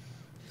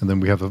 and then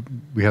we have the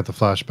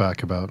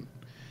flashback about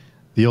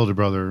the older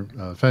brother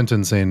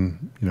Fenton saying,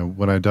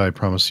 when I die, I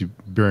promise you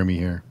bury me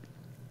here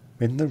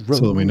in the rose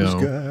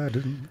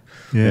garden.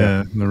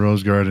 Yeah, in the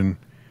rose garden.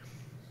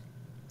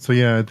 So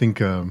yeah, I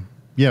think I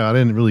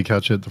didn't really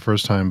catch it the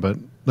first time, but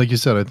like you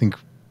said, I think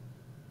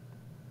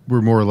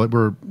the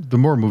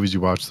more movies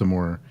you watch, the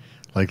more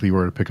likely you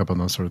are to pick up on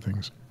those sort of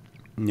things.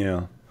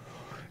 Yeah.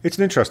 It's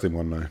an interesting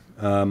one, though.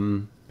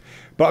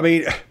 But, I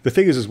mean, the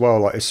thing is as well,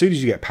 like, as soon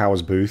as you get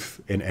Powers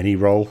Booth in any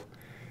role,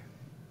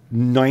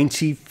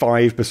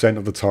 95%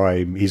 of the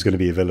time, he's going to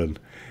be a villain.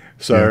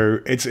 So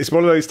it's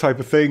one of those type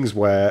of things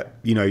where,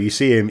 you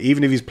see him,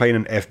 even if he's playing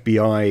an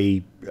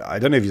FBI, I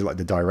don't know if he's like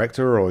the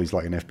director or he's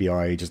like an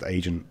FBI just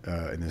agent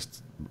in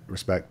this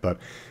respect, but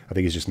I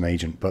think he's just an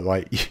agent. But,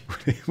 like,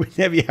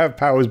 whenever you have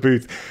Powers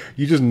Booth,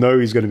 you just know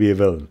he's going to be a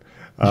villain.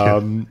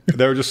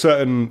 There are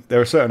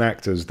certain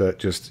actors that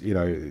just,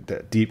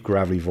 that deep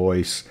gravelly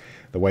voice,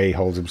 the way he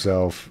holds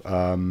himself.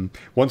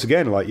 Once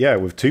again, like,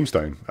 with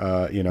Tombstone,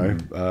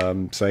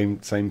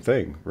 same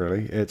thing,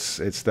 really.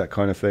 It's that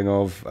kind of thing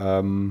of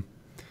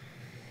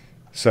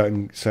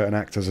certain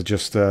actors are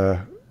just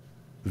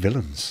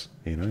villains.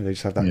 They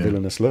just have that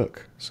villainous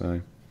look. So,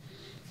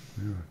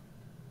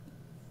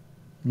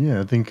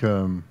 I think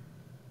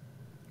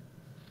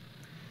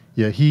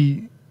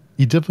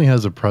he definitely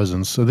has a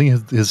presence. I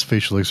think his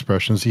facial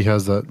expressions, he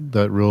has that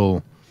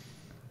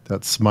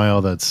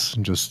smile that's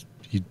just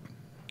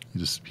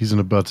he's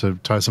about to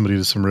tie somebody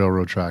to some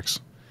railroad tracks.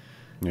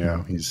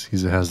 Yeah, he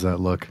has that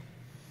look.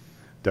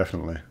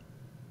 Definitely.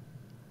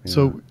 Yeah.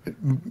 So,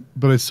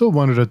 but I still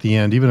wondered at the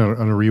end, even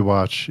on a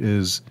rewatch,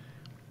 is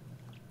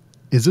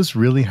this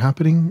really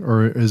happening,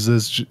 or is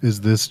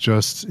this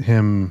just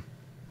him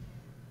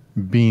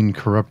being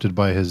corrupted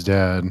by his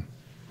dad,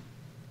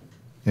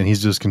 and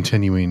he's just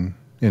continuing?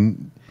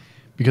 And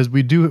because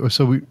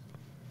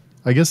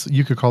I guess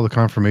you could call the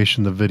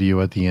confirmation the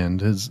video at the end.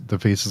 The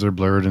faces are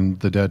blurred, and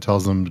the dad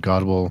tells them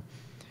God will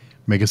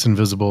make us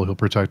invisible. He'll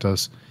protect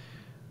us.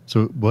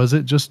 So was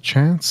it just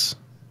chance,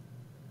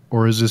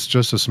 or is this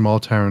just a small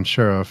town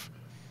sheriff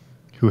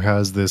who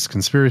has this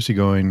conspiracy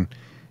going?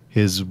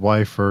 His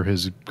wife or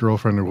his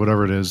girlfriend or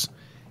whatever it is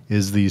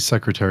the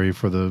secretary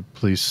for the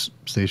police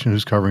station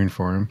who's covering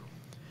for him.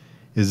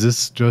 Is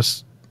this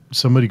just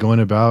somebody going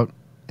about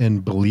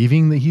and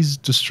believing that he's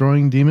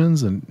destroying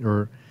demons,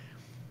 or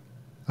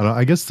I don't know,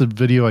 I guess the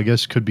video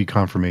could be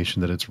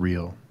confirmation that it's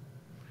real.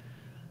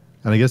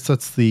 And I guess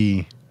that's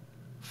the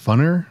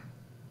funner.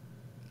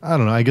 I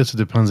don't know. I guess it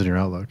depends on your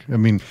outlook. I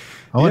mean,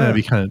 I want it to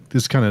be I don't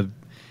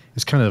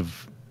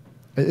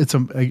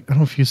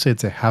know if you say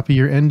it's a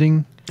happier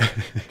ending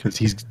because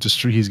he's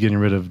getting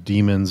rid of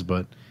demons,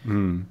 but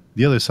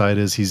the other side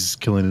is he's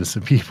killing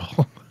innocent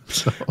people.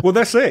 So. Well,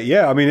 that's it.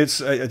 Yeah, I mean,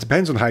 it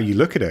depends on how you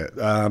look at it,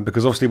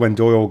 because obviously when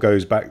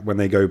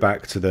they go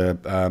back to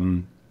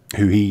the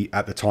who he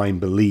at the time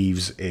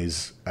believes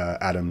is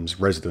Adam's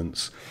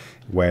residence,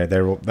 where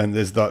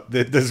there's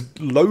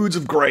loads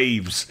of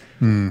graves.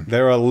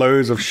 There are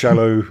loads of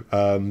shallow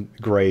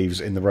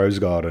graves in the rose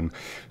garden.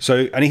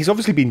 So, and he's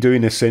obviously been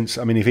doing this since.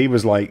 I mean, if he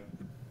was like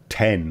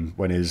 10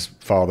 when his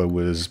father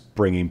was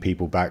bringing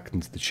people back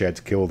into the shed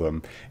to kill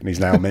them, and he's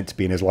now meant to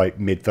be in his like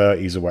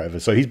mid-30s or whatever,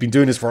 so he's been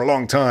doing this for a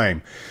long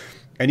time.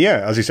 And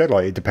yeah, as he said,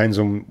 like, it depends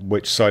on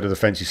which side of the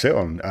fence you sit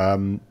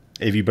on.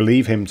 If you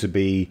believe him to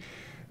be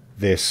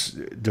this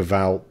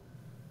devout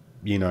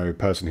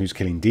person who's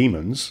killing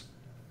demons,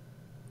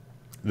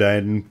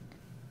 then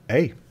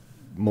hey,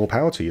 more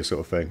power to you,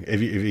 sort of thing.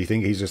 If you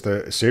think he's just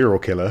a serial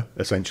killer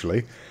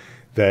essentially,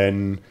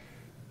 then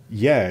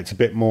yeah, it's a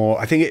bit more.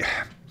 I think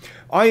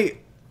I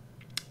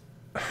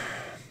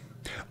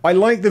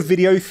like the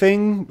video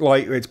thing.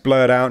 Like, it's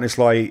blurred out, and it's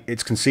like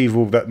it's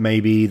conceivable that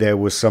maybe there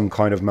was some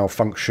kind of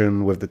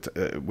malfunction with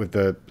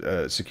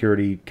the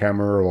security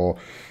camera, or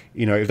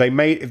if they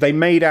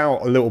made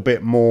out a little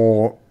bit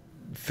more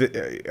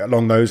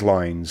along those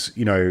lines,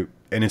 and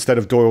instead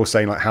of Doyle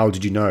saying like, "How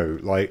did you know?"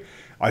 Like,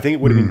 I think it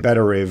would have been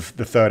better if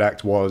the third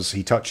act was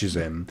he touches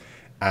him,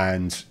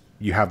 and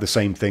you have the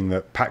same thing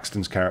that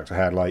Paxton's character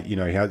had, like,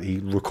 he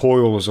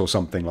recoils or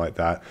something like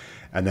that.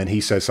 And then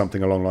he says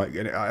something along like,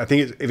 I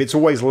think if it's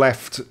always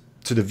left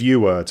to the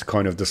viewer to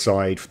kind of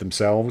decide for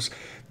themselves,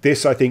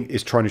 this, I think,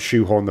 is trying to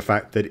shoehorn the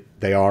fact that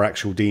they are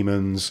actual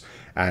demons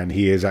and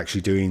he is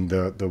actually doing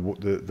the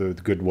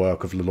good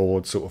work of the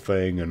Lord, sort of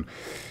thing. And,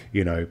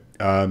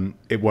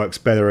 it works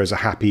better as a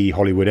happy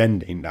Hollywood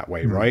ending that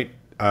way, right?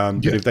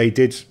 But if they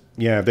did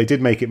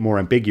make it more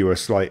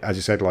ambiguous, like, as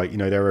you said, like,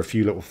 there are a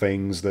few little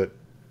things that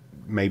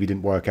maybe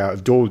didn't work out.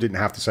 If Doyle didn't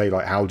have to say,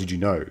 like, "How did you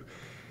know?"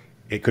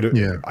 It could have.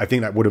 Yeah. I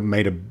think that would have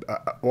made a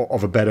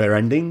better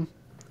ending.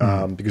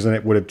 because then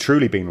it would have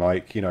truly been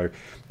like, you know,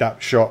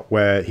 that shot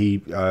where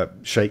he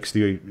shakes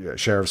the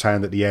sheriff's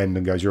hand at the end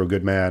and goes, "You're a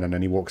good man," and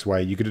then he walks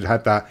away. You could have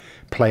had that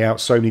play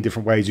out so many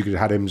different ways. You could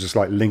have had him just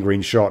like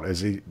lingering shot as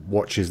he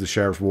watches the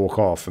sheriff walk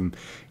off, and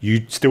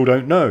you still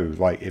don't know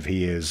like if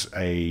he is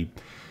a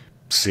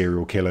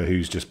serial killer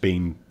who's just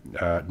been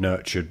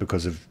nurtured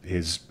because of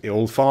his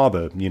ill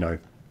father. You know,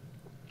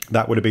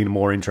 that would have been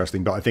more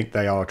interesting. But I think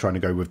they are trying to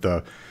go with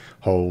the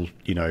whole,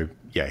 you know,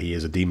 yeah, he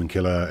is a demon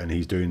killer and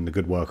he's doing the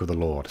good work of the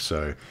Lord.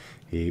 So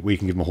we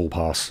can give him a whole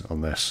pass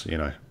on this, you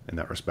know, in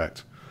that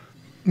respect.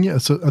 Yeah.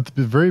 So at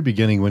the very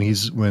beginning, when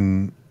he's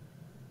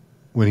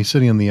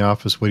sitting in the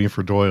office waiting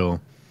for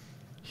Doyle,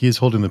 he is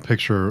holding the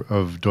picture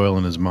of Doyle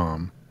and his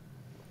mom.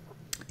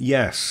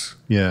 Yes.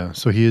 Yeah.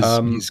 So he's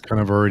kind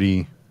of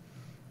already.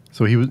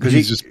 So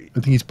he's just. I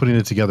think he's putting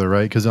it together,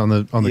 right? Because on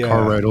the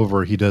car ride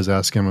over, he does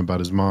ask him about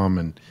his mom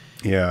and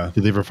did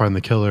they ever find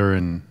the killer?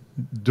 And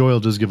Doyle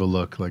does give a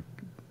look like,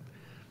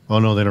 oh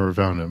no, they never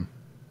found him.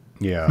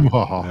 Yeah.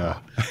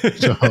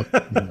 So,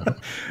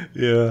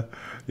 you know.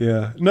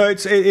 Yeah. No,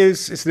 it's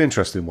an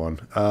interesting one.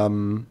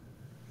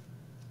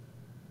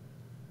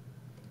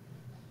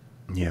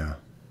 Yeah.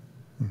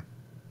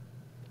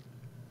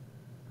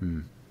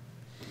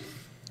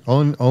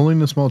 Only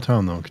in a small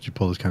town though could you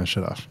pull this kind of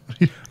shit off.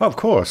 Oh, of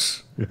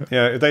course.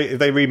 Yeah. If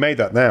they remade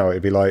that now,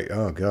 it'd be like,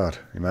 oh god,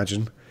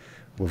 imagine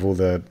with all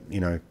the,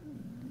 you know,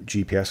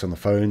 GPS on the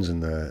phones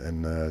and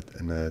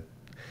the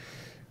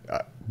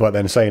but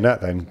then saying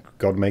that, then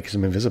God makes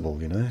them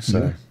invisible, you know.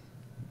 So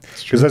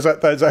because there's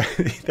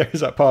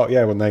that part,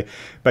 when they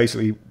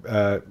basically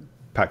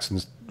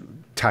Paxton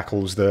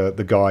tackles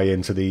the guy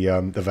into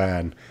the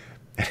van.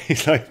 And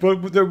he's like, well,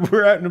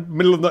 we're out in the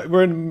middle of the night.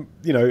 We're in,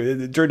 you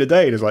know, during the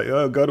day. And it's like,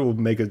 oh, God will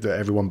make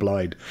everyone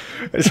blind.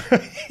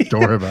 Don't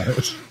worry about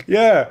it.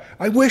 Yeah.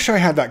 I wish I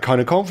had that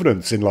kind of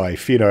confidence in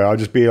life. You know, I'll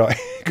just be like,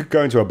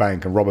 go into a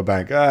bank and rob a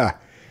bank. God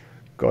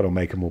will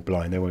make them all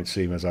blind. They won't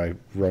see him as I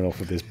run off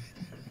with this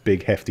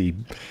big, hefty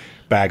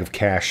bag of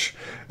cash.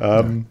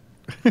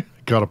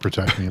 Gotta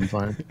protect me. I'm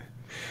fine.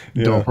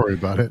 Don't worry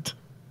about it.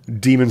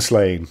 Demon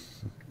slaying.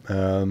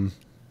 And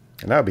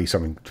that would be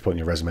something to put on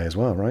your resume as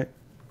well, right?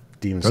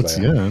 Demon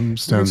Slayer.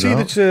 Stands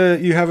out. That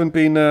you haven't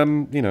been,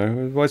 you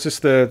know, why is this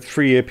the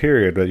 3-year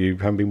period that you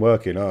haven't been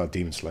working? Oh,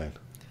 Demon Slayer.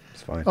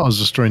 It's fine. I was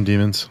destroying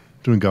demons,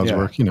 doing God's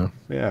work, you know.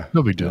 Yeah.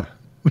 No big deal.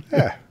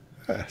 Yeah.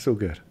 It's all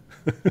good.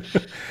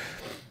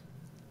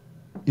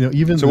 You know,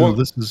 even though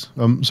this is...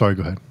 sorry,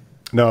 go ahead.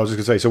 No, I was just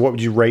going to say, so what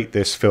would you rate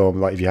this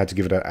film, like, if you had to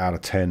give it an out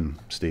of 10,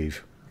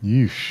 Steve?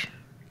 Yeesh.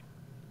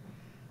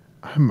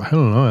 I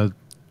don't know.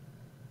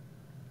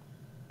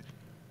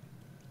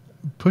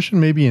 Pushing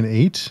maybe an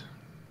 8.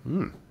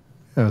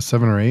 Yeah,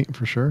 7 or 8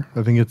 for sure.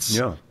 I think it's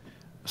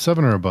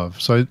 7 or above.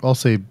 So I'll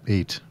say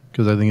 8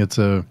 because I think it's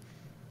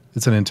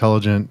an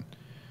intelligent,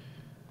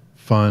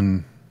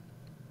 fun,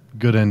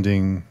 good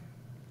ending,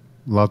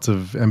 lots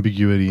of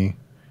ambiguity.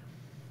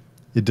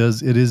 It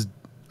is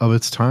of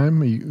its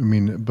time. I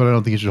mean, but I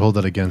don't think you should hold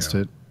that against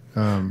it.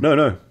 No,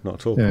 not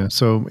at all. Yeah.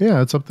 So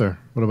yeah, it's up there.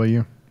 What about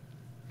you?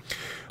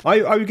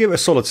 I would give it a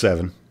solid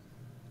 7.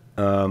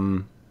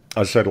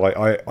 I said, like,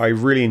 I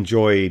really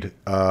enjoyed.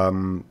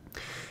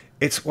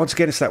 It's once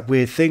again, it's that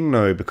weird thing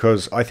though,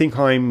 because I think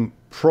I'm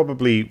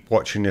probably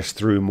watching this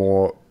through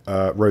more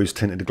rose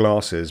tinted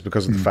glasses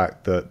because of the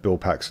fact that Bill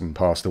Paxton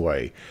passed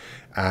away,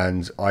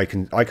 and I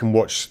can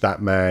watch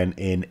that man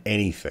in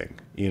anything,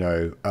 you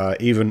know,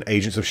 even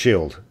Agents of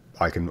S.H.I.E.L.D.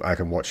 I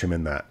can watch him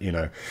in that, you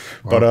know,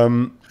 but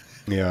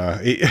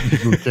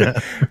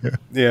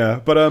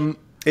but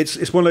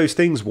it's one of those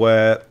things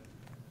where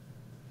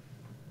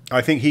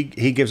I think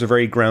he gives a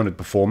very grounded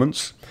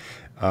performance.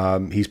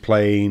 He's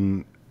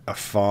playing a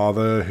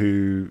father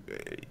who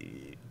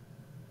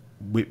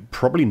we're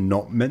probably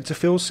not meant to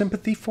feel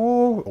sympathy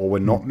for, or we're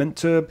not meant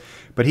to,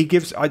 but he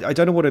gives, I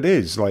don't know what it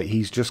is. Like,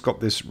 he's just got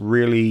this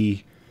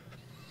really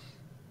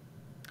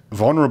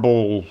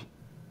vulnerable,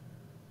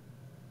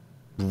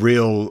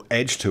 real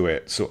edge to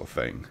it sort of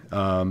thing,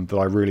 that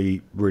I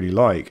really, really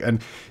like.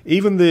 And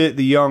even the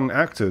young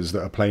actors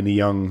that are playing the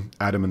young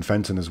Adam and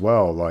Fenton as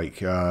well, like,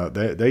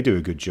 they do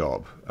a good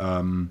job.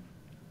 You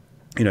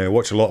know, I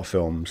watch a lot of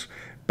films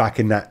back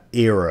in that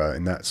era,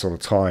 in that sort of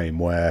time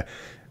where,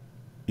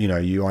 you know,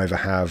 you either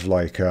have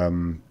like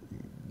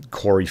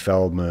Corey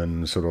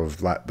Feldman, sort of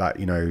that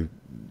you know,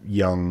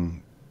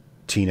 young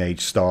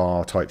teenage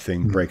star type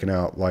thing breaking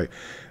out, like,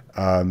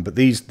 but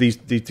these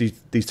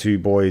two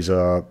boys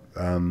are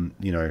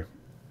you know,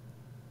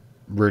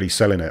 really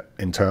selling it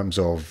in terms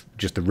of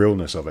just the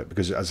realness of it,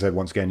 because as I said,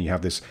 once again, you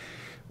have this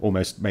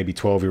almost maybe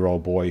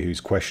 12-year-old boy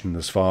who's questioning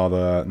his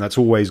father, and that's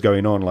always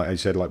going on. Like I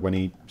said, like when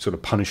he sort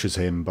of punishes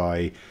him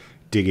by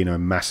digging a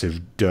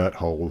massive dirt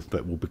hole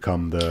that will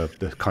become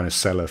the kind of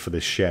cellar for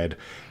this shed,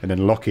 and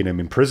then locking him,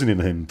 imprisoning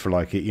him for,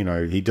 like, you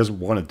know, he doesn't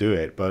want to do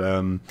it,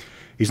 but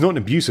he's not an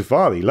abusive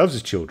father. He loves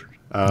his children,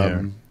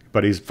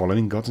 but he's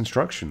following God's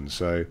instructions.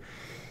 So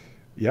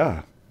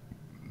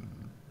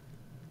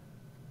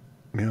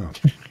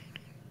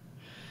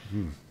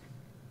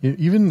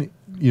Even,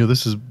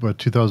 this is what,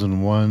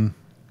 2001.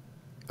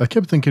 I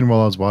kept thinking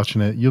while I was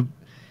watching it, you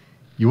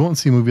won't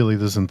see a movie like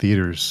this in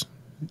theaters.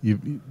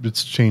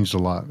 It's changed a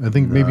lot. I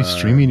think maybe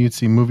streaming, you'd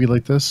see a movie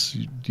like this.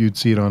 You'd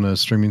see it on a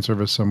streaming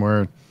service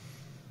somewhere.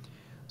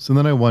 So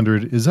then I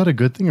wondered, is that a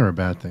good thing or a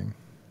bad thing?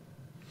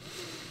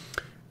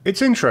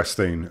 It's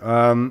interesting.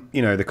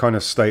 The kind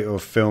of state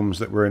of films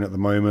that we're in at the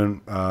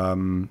moment.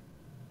 The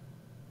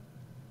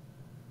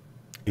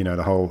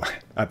whole,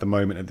 at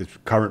the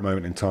current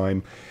moment in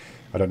time,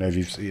 I don't know if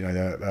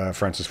you've,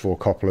 Francis Ford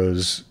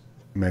Coppola's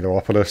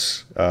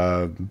Megalopolis.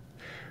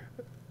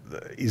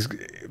 He's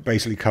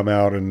basically come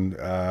out, and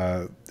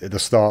at the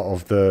start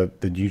of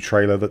the new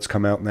trailer that's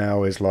come out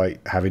now is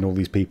like having all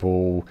these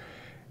people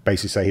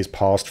basically say his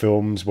past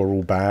films were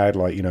all bad,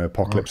 like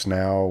Apocalypse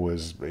Now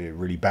was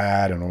really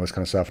bad and all this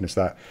kind of stuff, and it's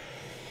that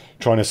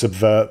trying to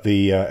subvert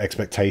the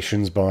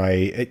expectations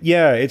by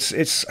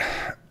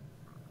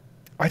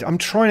I'm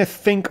trying to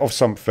think of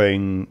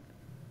something,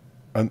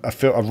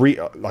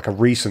 like a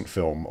recent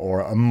film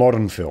or a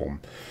modern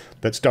film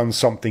that's done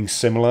something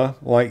similar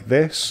like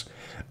this.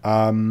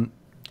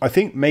 I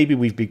think maybe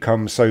we've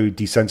become so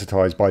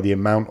desensitized by the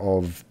amount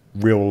of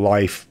real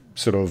life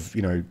sort of,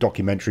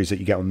 documentaries that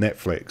you get on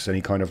Netflix, any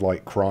kind of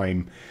like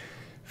crime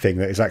thing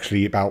that is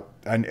actually about,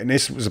 and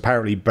this was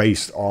apparently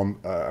based on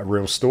a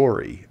real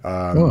story.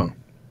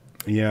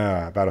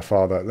 Yeah, about a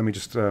father. Let me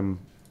just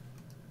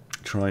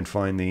try and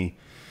find the...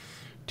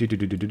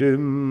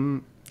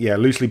 Yeah,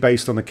 loosely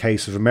based on the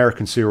case of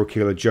American serial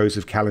killer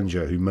Joseph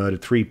Callinger, who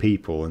murdered 3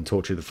 people and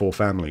tortured the 4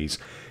 families.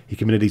 He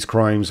committed these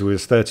crimes with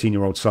his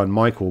 13-year-old son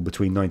Michael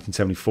between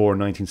 1974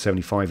 and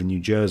 1975 in New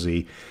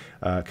Jersey.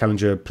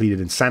 Callinger pleaded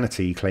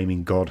insanity,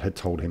 claiming God had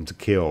told him to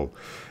kill.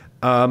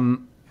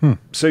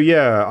 So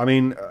yeah, I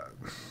mean,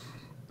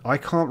 I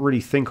can't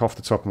really think off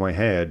the top of my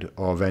head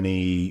of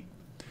any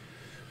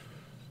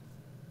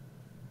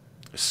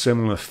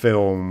similar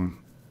film.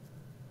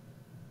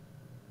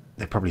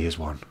 There probably is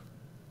one.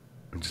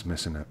 I'm just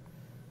missing it.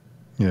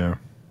 Yeah.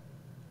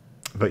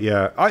 But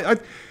yeah, I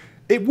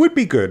it would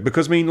be good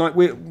because, I mean, like,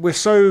 we're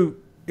so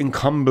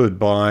encumbered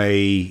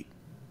by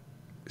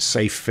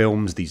safe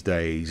films these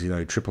days,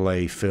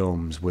 AAA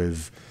films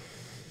with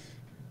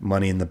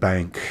money in the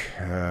bank.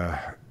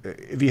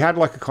 If you had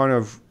like a kind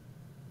of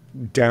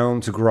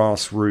down to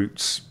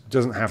grassroots,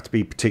 doesn't have to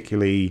be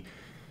particularly,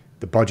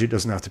 the budget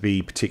doesn't have to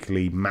be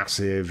particularly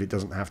massive. It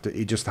doesn't have to,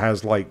 it just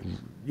has like,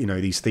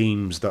 these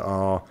themes that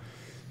are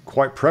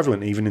quite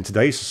prevalent even in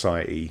today's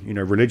society.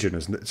 Religion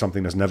is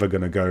something that's never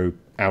going to go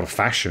out of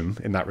fashion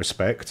in that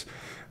respect.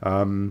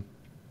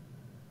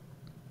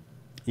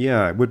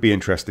 Yeah, it would be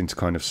interesting to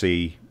kind of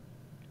see,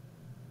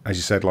 as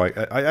you said, like,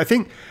 I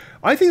think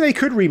they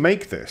could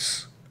remake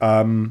this.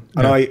 And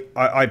I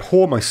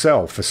abhor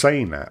myself for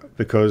saying that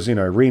because,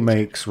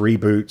 remakes,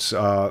 reboots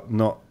are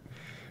not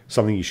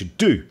something you should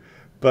do.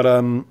 But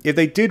if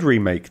they did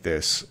remake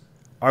this,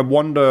 I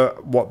wonder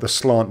what the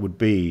slant would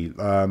be.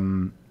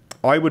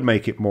 I would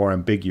make it more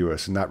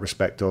ambiguous in that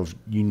respect of,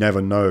 you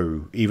never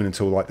know, even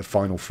until like the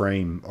final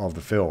frame of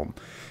the film,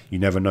 you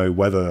never know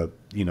whether,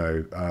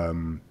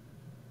 the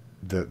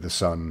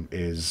son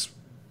is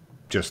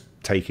just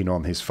taking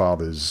on his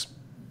father's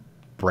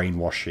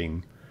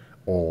brainwashing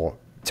or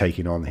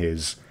taking on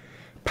his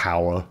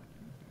power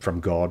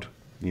from God,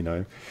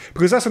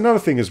 because that's another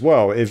thing as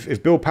well.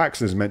 If Bill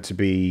Paxton is meant to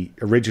be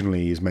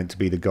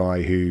the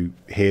guy who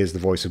hears the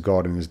voice of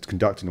God and is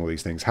conducting all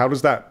these things, how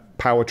does that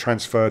power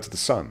transfer to the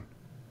son?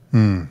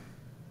 Well,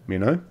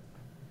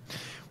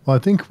 I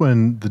think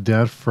when the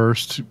dad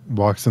first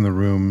walks in the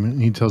room,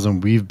 he tells him,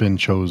 "We've been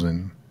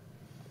chosen."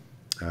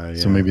 Yeah.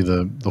 So maybe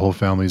the whole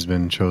family's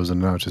been chosen,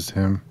 not just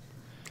him.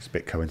 It's a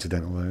bit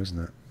coincidental, though, isn't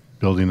it?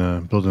 Building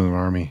an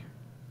army.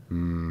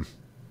 The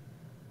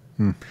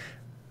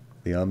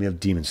army of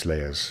demon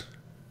slayers.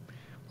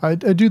 I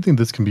do think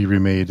this can be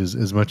remade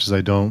as much as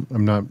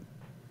I'm not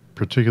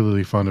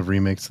particularly fond of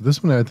remakes. So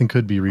this one I think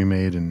could be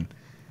remade and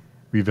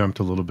revamped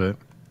a little bit.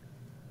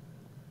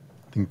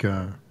 I think,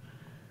 I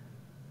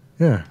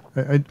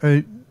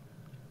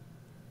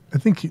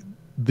think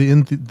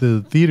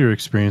the theater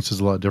experience is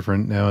a lot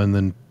different now, and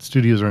then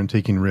studios aren't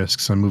taking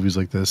risks on movies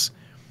like this.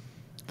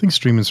 I think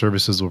streaming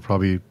services will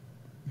probably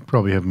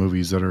have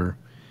movies that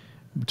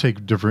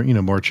take different,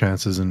 more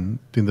chances, and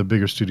I think the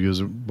bigger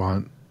studios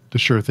want the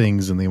sure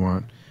things, and they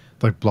want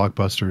like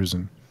blockbusters,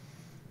 and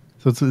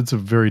so it's a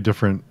very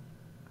different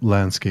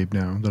landscape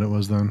now than it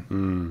was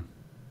then.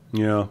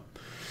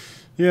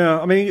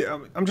 Yeah, I mean,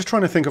 I'm just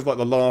trying to think of like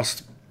the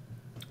last,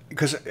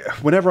 because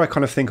whenever I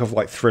kind of think of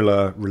like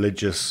thriller,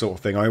 religious sort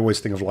of thing, I always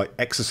think of like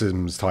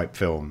exorcisms type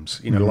films.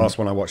 The last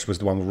one I watched was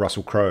the one with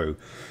Russell Crowe,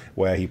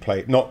 where he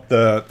played, not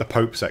the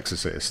Pope's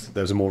exorcist.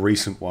 There's a more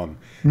recent one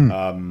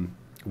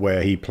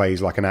where he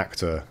plays like an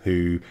actor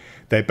who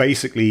they're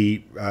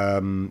basically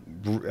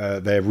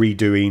they're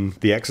redoing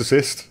The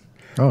Exorcist.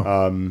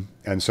 And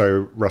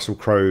so Russell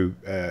Crowe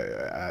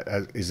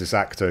is this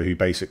actor who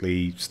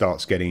basically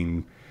starts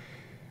getting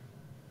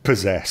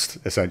possessed,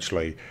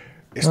 essentially.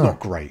 it's not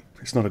great.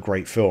 It's not a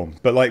great film.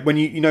 But like when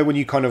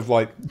you kind of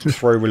like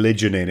throw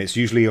religion in, it's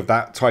usually of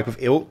that type of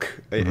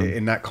ilk,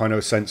 in that kind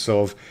of sense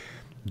of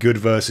good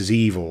versus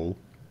evil,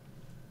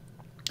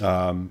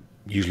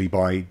 usually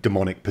by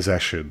demonic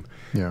possession.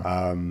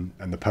 Yeah.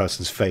 And the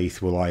person's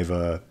faith will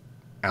either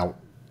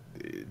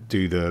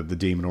outdo the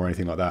demon or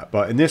anything like that.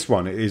 But in this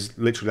one, it is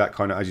literally that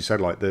kind of, as you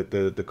said, like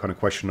the kind of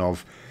question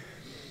of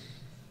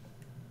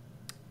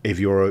if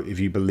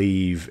you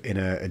believe in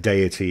a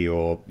deity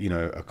or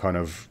a kind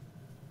of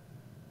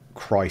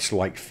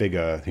Christ-like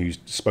figure who's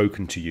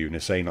spoken to you and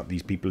is saying like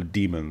these people are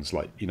demons,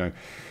 like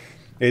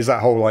is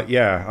that whole like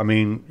I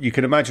mean you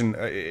can imagine.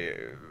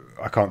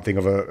 I can't think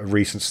of a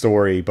recent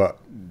story, but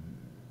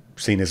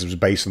seen this as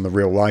based on the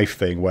real life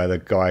thing where the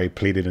guy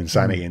pleaded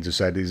insanity and just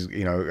said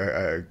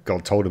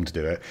God told him to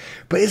do it.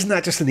 But isn't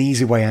that just an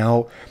easy way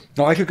out?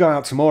 Now, I could go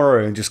out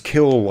tomorrow and just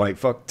kill like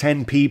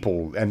 10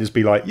 people and just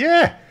be like,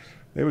 yeah,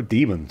 they were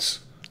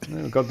demons.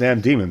 They were goddamn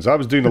demons. I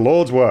was doing the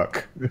Lord's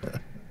work.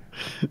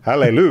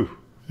 Hallelujah.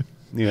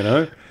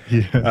 Yeah.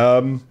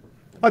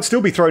 I'd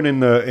still be thrown in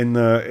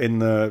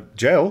the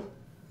jail,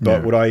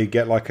 but would I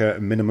get like a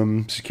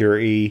minimum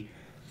security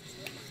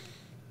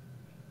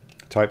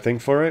type thing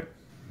for it?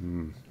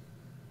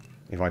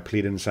 If I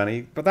plead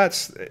insanity? But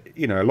that's,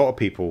 a lot of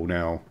people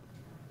now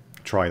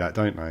try that,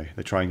 don't they?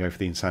 They try and go for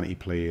the insanity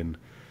plea, and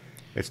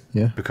it's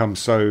become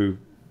so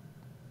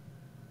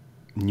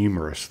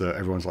numerous that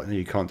everyone's like, no,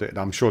 you can't do it.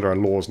 I'm sure there are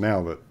laws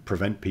now that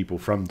prevent people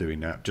from doing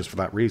that just for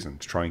that reason,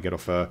 to try and get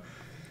off a...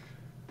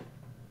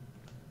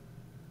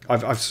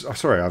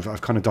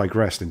 I've kind of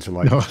digressed into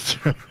like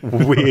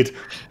weird...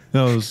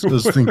 No, I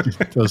was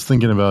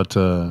thinking about...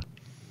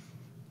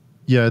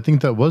 I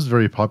think that was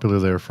very popular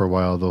there for a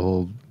while. The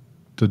whole,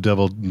 the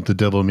devil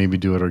made me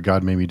do it, or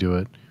God made me do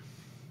it.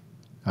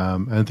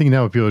 And I think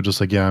now people are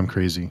just like, I'm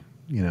crazy.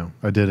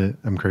 I did it.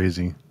 I'm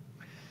crazy.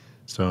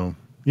 So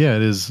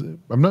it is.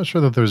 I'm not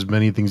sure that there's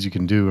many things you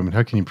can do. I mean,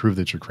 how can you prove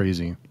that you're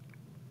crazy?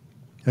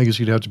 I guess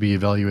you'd have to be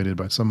evaluated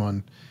by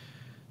someone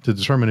to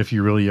determine if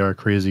you really are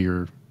crazy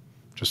or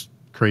just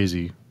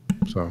crazy.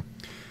 So.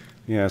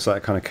 Yeah, it's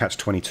that kind of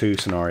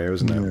catch-22 scenario,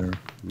 isn't it? Yeah.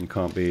 You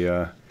can't be...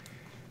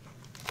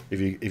 If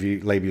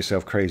you label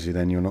yourself crazy,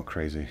 then you're not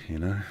crazy,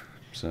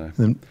 So.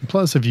 And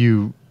plus, if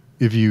you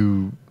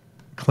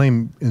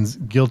claim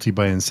guilty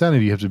by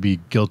insanity, you have to be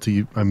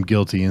guilty. I'm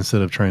guilty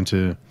instead of trying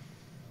to.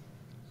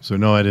 So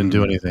no, I didn't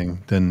do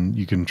anything. Then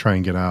you can try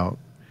and get out.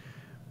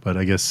 But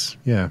I guess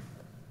I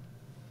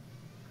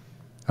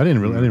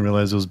didn't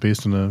realize it was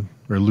based on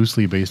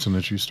loosely based on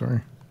a true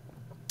story.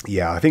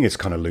 Yeah, I think it's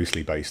kind of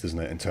loosely based, isn't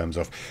it? In terms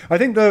of, I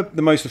think the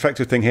most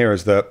effective thing here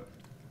is that.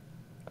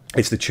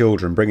 It's the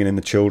children, bringing in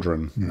the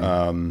children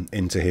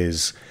into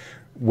his...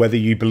 Whether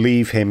you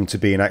believe him to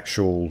be an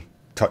actual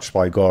touched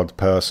by God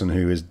person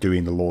who is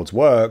doing the Lord's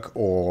work,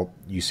 or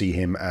you see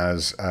him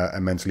as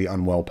a mentally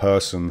unwell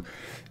person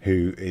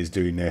who is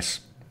doing this.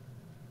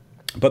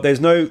 But there's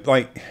no,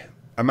 like...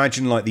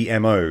 Imagine like the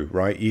MO,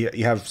 right?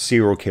 You have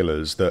serial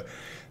killers that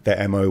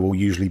their MO will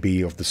usually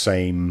be of the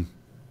same...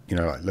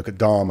 like look at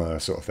Dharma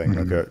sort of thing.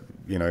 Look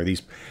at,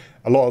 these...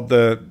 A lot of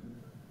the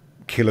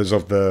killers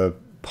of the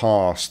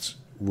past...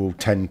 will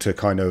tend to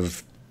kind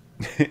of,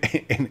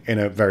 in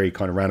a very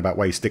kind of roundabout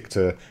way, stick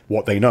to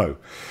what they know.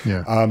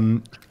 Yeah.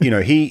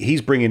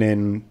 He's bringing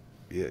in,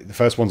 the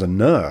first one's a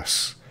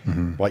nurse.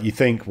 Like you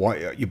think, why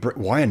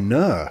a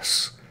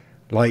nurse?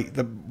 Like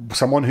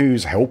someone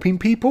who's helping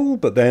people,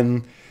 but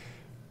then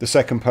the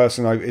second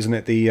person, isn't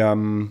it the,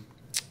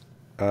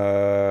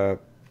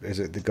 is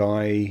it the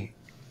guy?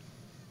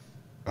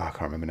 Oh, I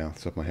can't remember now off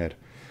the top of my head.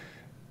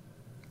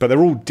 But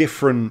they're all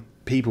different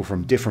people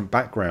from different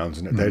backgrounds,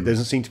 and there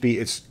doesn't seem to be,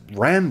 it's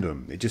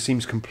random. It just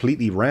seems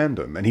completely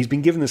random. And he's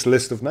been given this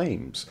list of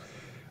names.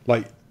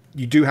 Like,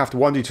 you do have to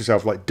wonder to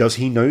yourself, like, does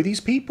he know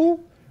these people?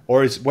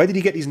 Or where did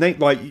he get these names?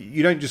 Like,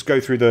 you don't just go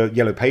through the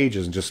yellow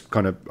pages and just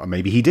kind of,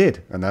 maybe he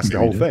did, and that's the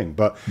whole thing.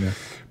 But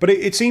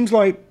it seems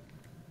like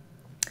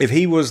if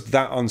he was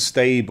that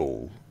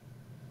unstable,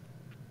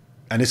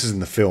 and this is in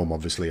the film,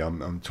 obviously,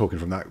 I'm talking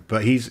from that,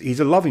 but he's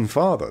a loving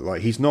father.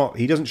 Like, he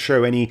doesn't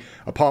show any,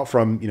 apart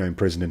from,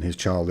 imprisoning his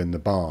child in the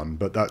barn,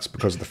 but that's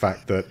because of the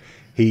fact that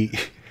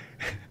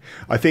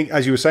I think,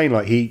 as you were saying,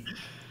 like,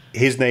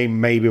 his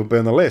name maybe will be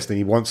on the list, and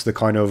he wants to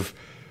kind of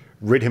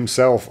rid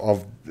himself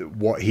of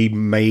what he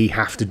may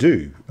have to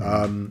do.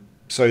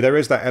 So there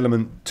is that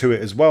element to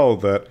it as well,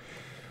 that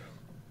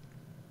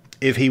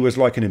if he was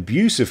like an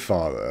abusive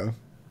father,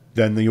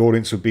 then the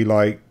audience would be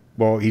like,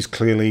 well, he's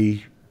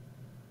clearly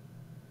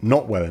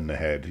not well in the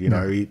head,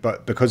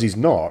 but because he's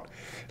not,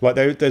 like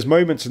there's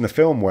moments in the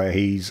film where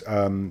he's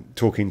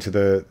talking to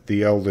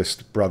the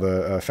eldest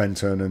brother,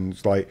 Fenton,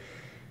 and like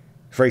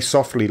very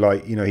softly,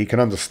 like, he can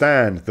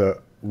understand that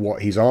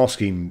what he's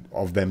asking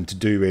of them to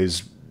do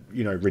is,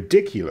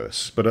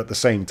 ridiculous, but at the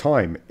same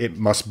time, it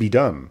must be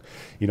done.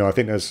 I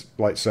think there's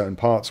like certain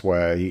parts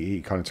where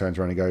he kind of turns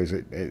around and goes,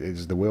 it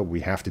is the will, we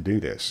have to do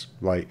this.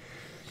 Like,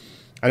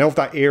 and of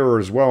that era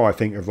as well, I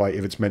think of like,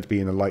 if it's meant to be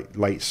in the late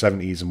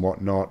 70s and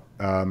whatnot,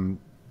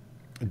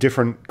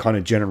 different kind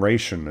of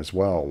generation as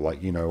well.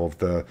 Like, you know, of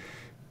the,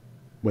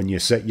 when you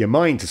set your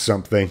mind to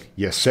something,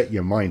 you set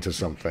your mind to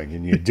something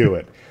and you do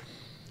it.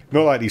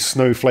 Not like these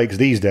snowflakes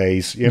these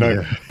days, you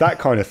know, that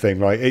kind of thing,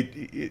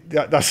 right?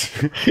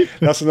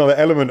 That's another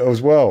element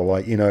as well.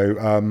 Like, you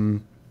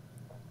know,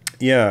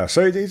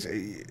 so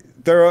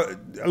there are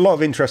a lot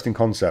of interesting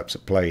concepts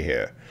at play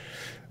here.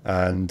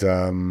 And,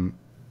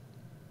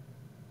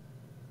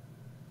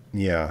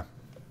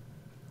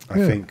 I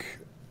think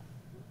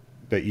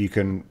that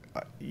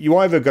you're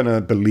either going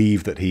to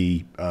believe that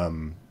he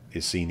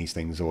is seeing these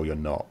things or you're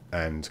not.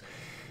 And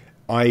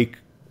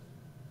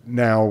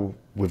now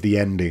with the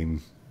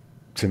ending,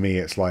 to me,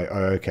 it's like,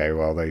 oh, okay,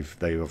 well, they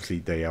obviously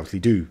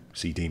do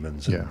see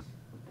demons and,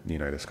 you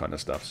know, this kind of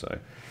stuff. So,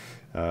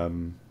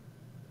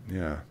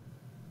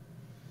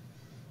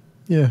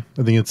 Yeah,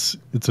 I think it's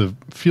a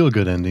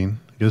feel-good ending,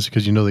 I guess,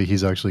 because you know that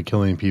he's actually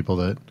killing people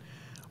that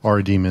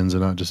are demons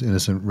and not just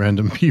innocent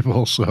random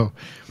people. So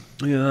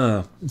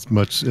yeah, it's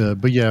much.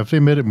 But yeah, if they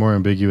made it more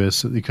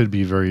ambiguous, it would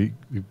be very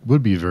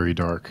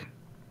dark.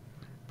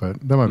 But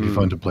that might be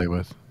fun to play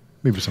with,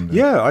 maybe someday.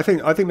 Yeah, I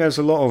think there's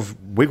a lot of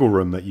wiggle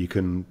room that you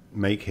can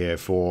make here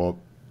for,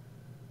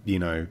 you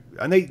know,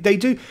 and they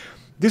do.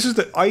 This is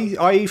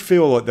I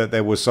feel like that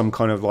there was some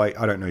kind of, like,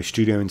 I don't know,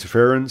 studio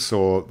interference,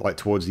 or like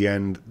towards the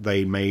end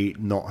they may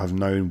not have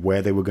known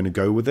where they were going to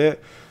go with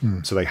it,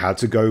 so they had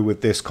to go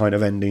with this kind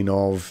of ending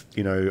of,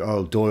 you know,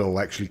 oh, Doyle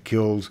actually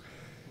killed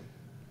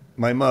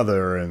my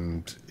mother,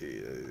 and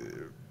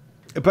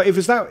but if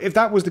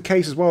that was the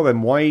case as well,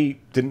 then why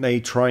didn't they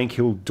try and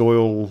kill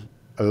Doyle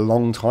a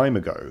long time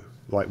ago?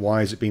 Like, why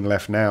has it been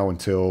left now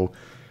until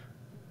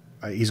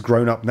he's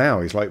grown up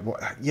now? He's like,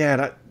 what? Yeah,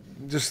 that.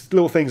 Just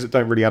little things that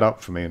don't really add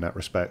up for me in that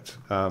respect.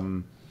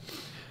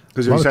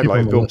 Because you said,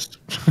 like,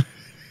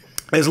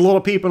 there's a lot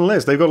of people on the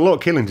list. They've got a lot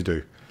of killing to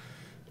do.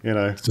 You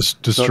know,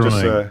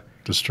 destroying.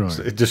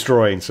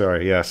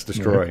 Sorry, yes,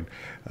 destroying.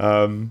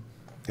 Yeah.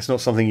 It's not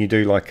something you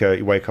do like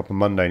you wake up on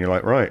Monday and you're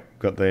like, right,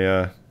 got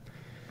the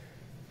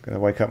gonna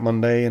wake up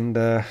Monday and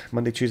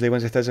Monday, Tuesday,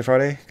 Wednesday, Thursday,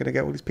 Friday, gonna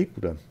get all these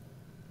people done.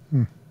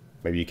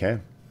 Maybe you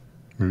can.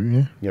 Maybe,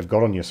 yeah. You have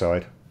God on your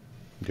side.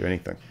 You can do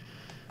anything.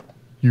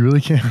 You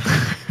really can.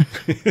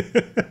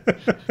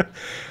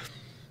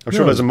 I'm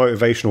sure there's a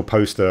motivational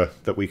poster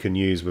that we can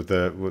use with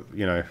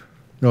you know.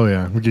 Oh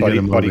yeah, we can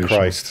get Buddy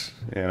Christ.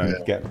 You know,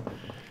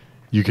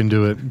 you can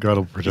do it. God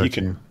will protect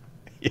you.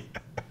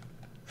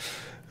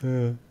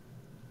 Yeah.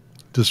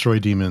 Destroy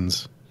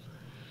demons.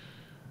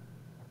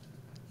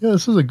 Yeah,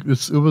 it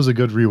was a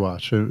good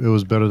rewatch. It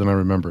was better than I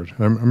remembered.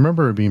 I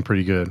remember it being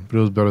pretty good, but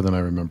it was better than I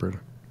remembered.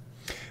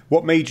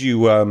 What made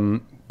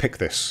you pick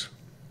this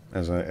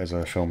as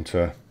a film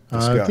to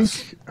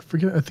discuss?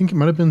 I think it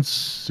might have been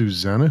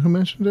Susanna who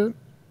mentioned it.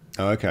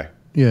 Oh, okay.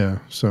 Yeah.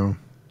 So.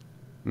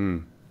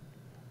 No,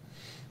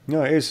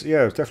 it is.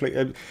 Yeah, it's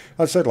definitely.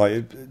 I said,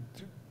 like,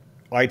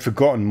 I'd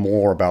forgotten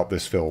more about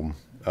this film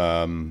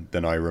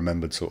than I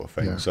remembered, sort of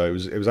thing. Yeah. So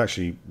it was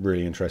actually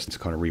really interesting to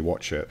kind of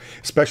rewatch it,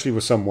 especially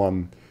with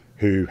someone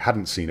who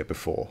hadn't seen it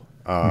before,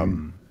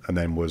 and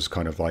then was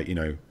kind of like, you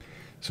know,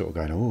 sort of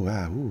going, oh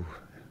wow, ooh,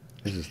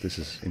 this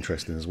is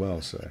interesting as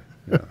well. So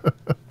yeah.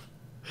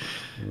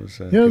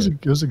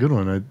 It was a good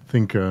one. I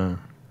think, glad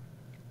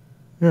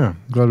it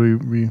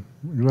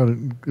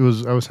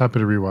was. I was happy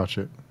to rewatch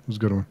it. It was a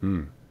good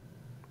one.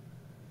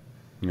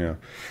 Yeah,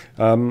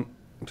 I'm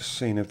just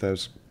seeing if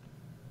there's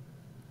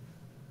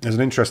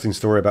an interesting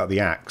story about the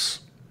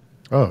axe.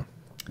 Oh,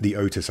 the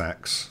Otis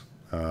axe,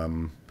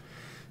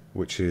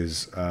 which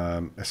is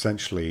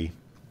essentially,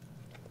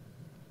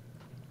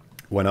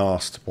 when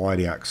asked why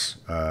the axe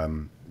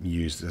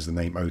used as the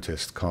name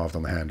Otis carved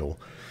on the handle,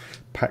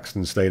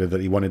 Paxton stated that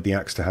he wanted the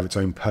axe to have its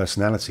own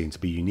personality and to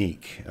be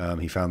unique.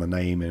 He found the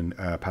name in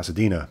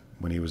Pasadena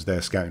when he was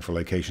there scouting for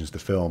locations to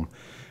film.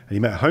 And he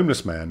met a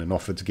homeless man and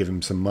offered to give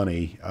him some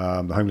money.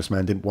 The homeless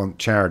man didn't want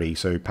charity,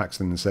 so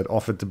Paxton instead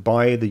offered to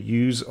buy the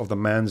use of the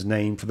man's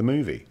name for the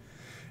movie.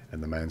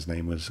 And the man's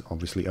name was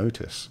obviously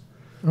Otis.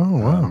 Oh,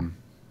 wow.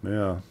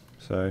 Yeah,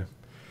 so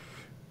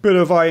bit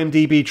of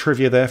IMDb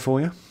trivia there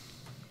for you.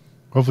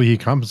 Hopefully he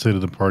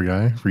compensated the poor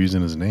guy for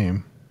using his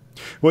name.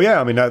 Well, yeah,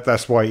 I mean,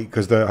 that's why,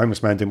 because the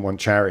homeless man didn't want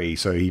charity,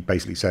 so he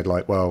basically said,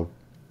 like, well,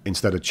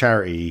 instead of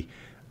charity,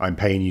 I'm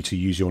paying you to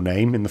use your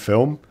name in the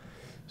film.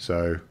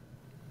 So,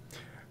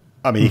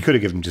 I mean, he could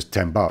have given him just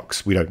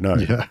 $10. We don't know,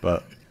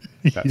 but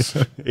that's,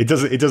 it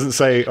doesn't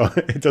say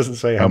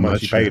how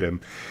much he paid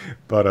him,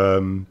 but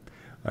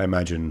I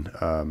imagine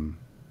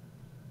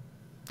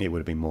it would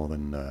have been more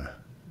than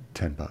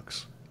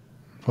 $10.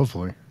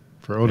 Hopefully,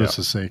 for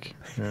Otis's sake.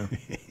 Yeah.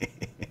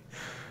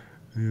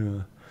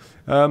 Yeah.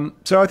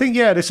 So I think,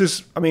 this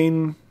is, I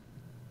mean,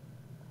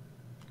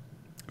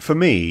 for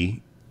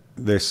me,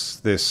 this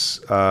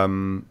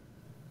kind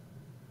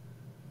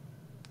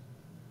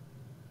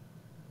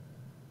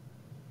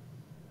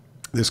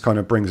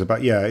of brings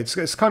about,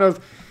 it's kind of,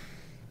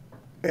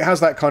 it has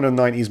that kind of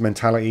 90s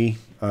mentality,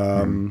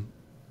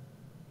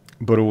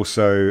 but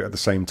also at the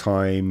same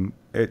time,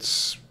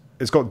 it's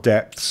got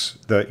depths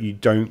that you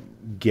don't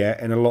get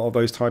in a lot of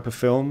those type of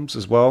films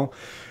as well.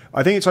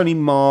 I think it's only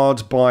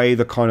marred by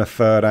the kind of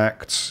third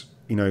act,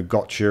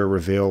 gotcha,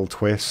 reveal,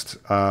 twist.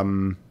 I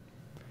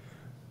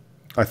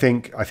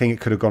think it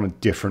could have gone a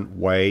different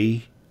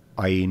way,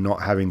 i.e.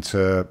 not having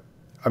to...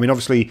 I mean,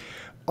 obviously,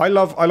 I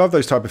love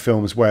those type of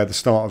films where the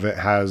start of it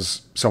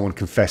has someone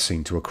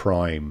confessing to a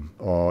crime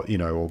or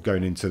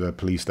going into the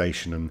police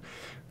station and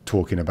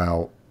talking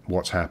about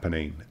what's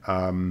happening.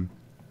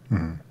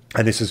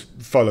 And this is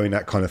following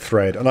that kind of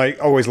thread. And I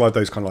always love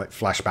those kind of like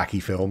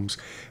flashbacky films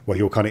where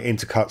you'll kind of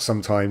intercut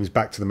sometimes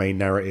back to the main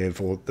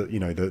narrative or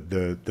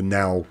the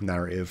now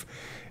narrative.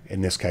 In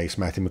this case,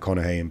 Matthew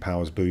McConaughey in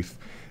Powers Booth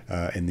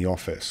in The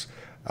Office.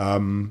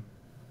 But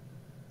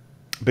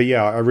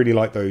yeah, I really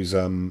like those.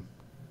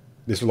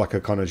 This was like a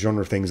kind of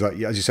genre of things that,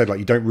 as you said, like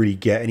you don't really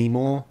get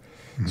anymore.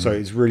 So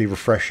it's really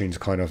refreshing to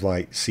kind of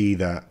like see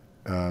that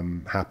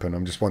happen.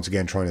 I'm just once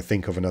again trying to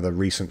think of another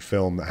recent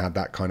film that had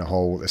that kind of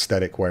whole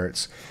aesthetic where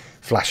it's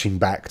flashing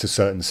back to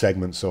certain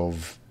segments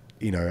of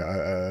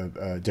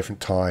a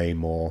different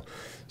time or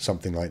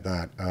something like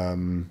that. I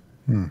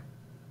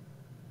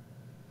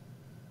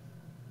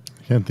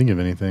can't think of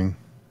anything.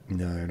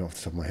 No, not off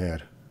the top of my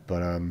head.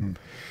 But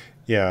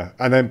yeah,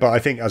 but I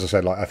think, as I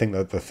said, like I think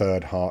that the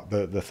third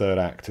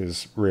act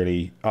is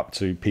really up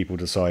to people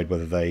to decide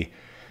whether they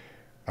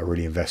are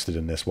really invested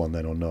in this one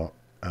then or not.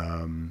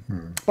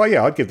 But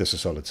yeah, I'd give this a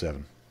solid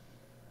 7.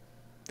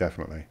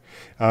 Definitely.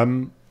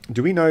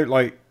 Do we know,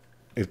 like,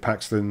 if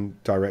Paxton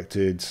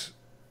directed...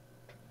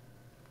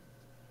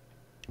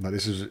 Like,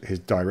 this is his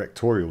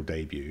directorial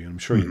debut. I'm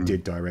sure he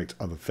did direct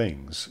other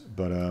things,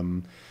 but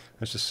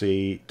let's just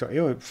see.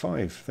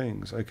 5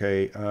 things.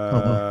 Okay.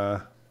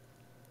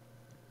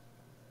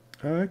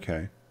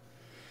 Okay.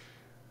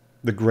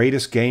 The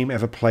Greatest Game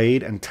Ever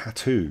Played and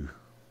Tattoo.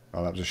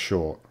 Oh, that was a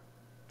short.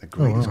 The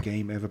Greatest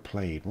Game Ever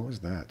Played. What was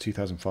that?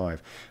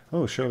 2005.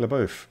 Oh, Shirley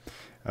LaBeouf.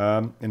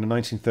 In the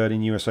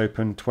 1913 US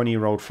Open,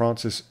 20-year-old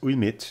Francis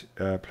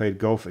Ouimet played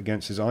golf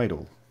against his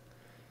idol.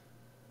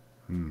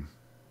 Not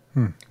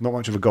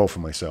much of a golfer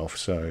myself,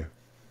 so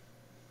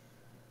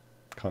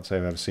can't say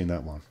I've ever seen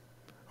that one.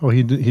 Oh,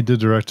 he did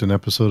direct an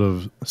episode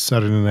of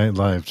Saturday Night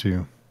Live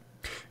too.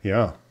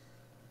 Yeah.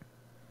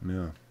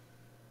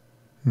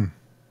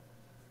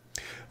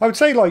 I would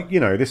say, like,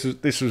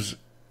 this was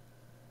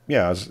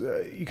yeah,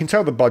 you can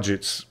tell the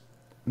budget's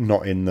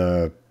not in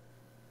the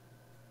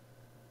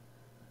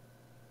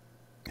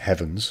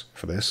heavens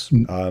for this.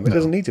 It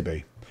doesn't need to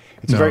be.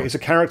 It's a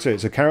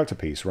character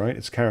piece, right?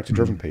 It's a character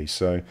driven piece.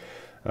 So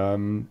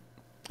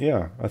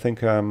yeah, I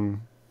think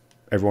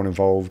everyone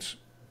involved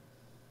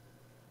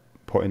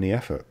put in the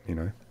effort,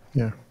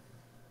 Yeah.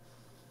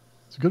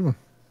 It's a good one.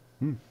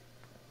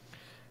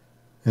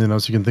 Anything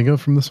else you can think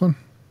of from this one?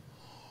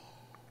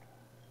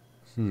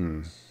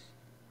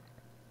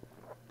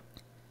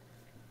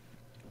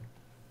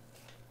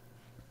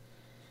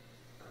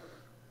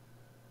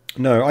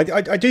 No,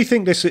 I do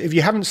think this, if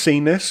you haven't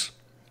seen this,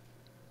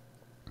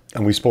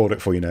 and we spoiled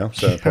it for you now,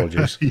 so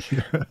apologies.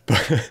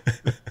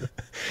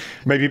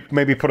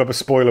 maybe put up a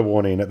spoiler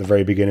warning at the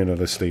very beginning of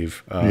this,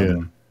 Steve,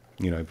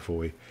 before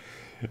we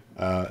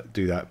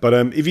do that. But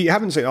if you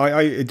haven't seen it,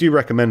 I do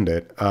recommend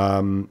it.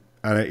 And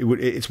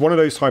it's one of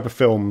those type of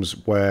films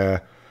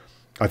where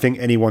I think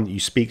anyone that you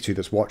speak to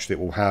that's watched it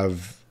will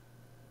have,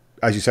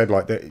 as you said,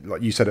 like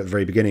you said at the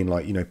very beginning,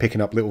 like, picking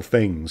up little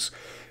things.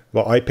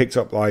 Like I picked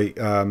up, like,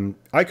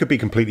 I could be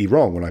completely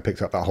wrong when I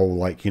picked up that whole,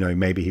 like,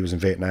 maybe he was in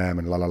Vietnam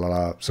and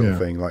sort of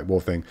thing, like war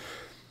thing.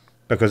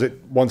 Because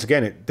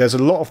there's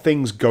a lot of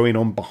things going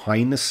on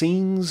behind the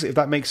scenes, if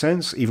that makes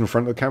sense. Even in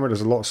front of the camera,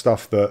 there's a lot of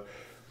stuff that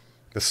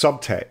the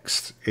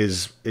subtext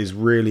is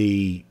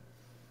really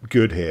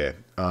good here.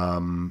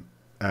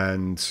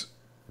 And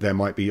there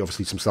might be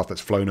obviously some stuff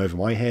that's flown over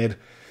my head.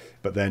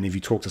 But then if you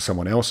talk to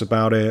someone else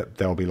about it,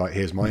 they'll be like,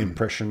 here's my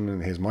impression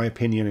and here's my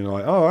opinion. And you're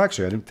like, oh,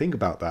 actually, I didn't think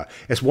about that.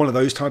 It's one of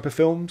those type of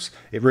films.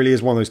 It really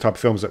is one of those type of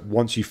films that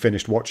once you've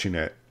finished watching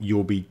it,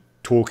 you'll be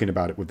talking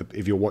about it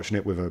if you're watching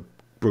it with a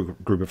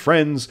group of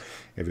friends,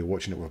 if you're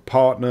watching it with a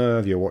partner,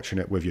 if you're watching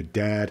it with your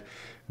dad.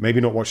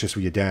 Maybe not watch this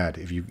with your dad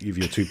if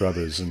you're two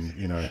brothers and,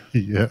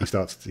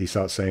 he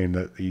starts saying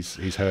that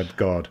he's heard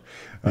God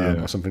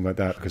or something like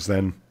that, because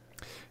then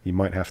you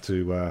might have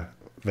to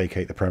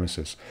vacate the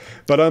premises.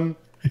 But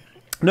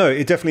no,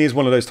 it definitely is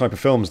one of those type of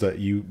films that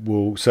you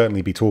will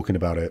certainly be talking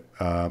about it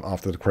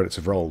after the credits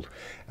have rolled.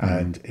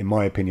 And in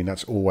my opinion,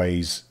 that's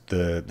always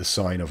the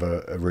sign of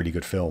a really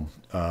good film,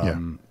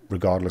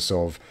 regardless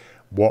of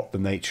what the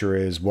nature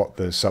is, what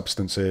the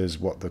substance is,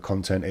 what the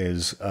content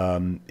is.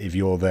 If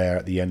you're there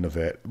at the end of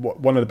it,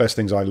 one of the best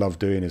things I love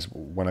doing is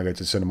when I go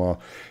to cinema,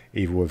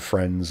 either with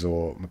friends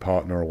or my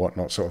partner or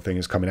whatnot, sort of thing,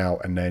 is coming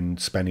out and then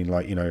spending,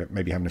 like,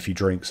 maybe having a few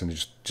drinks and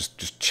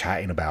just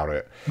chatting about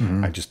it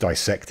and just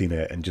dissecting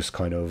it and just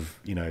kind of,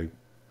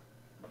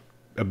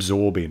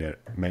 absorbing it,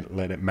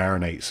 let it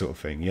marinate, sort of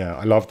thing. Yeah,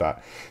 I love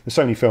that. There's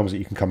so many films that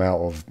you can come out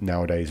of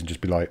nowadays and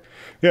just be like,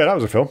 yeah, that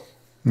was a film.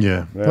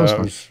 Yeah,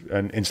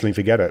 and instantly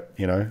forget it,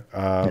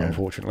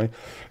 unfortunately.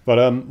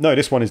 But no,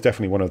 this one is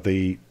definitely one of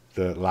the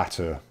the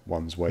latter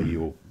ones where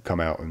you'll come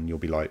out and you'll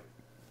be like,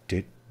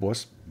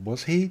 was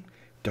he?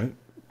 Don't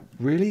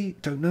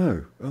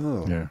know.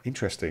 Oh, Yeah.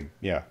 Interesting.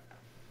 Yeah.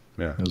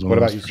 There's What one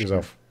about that's for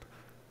yourself?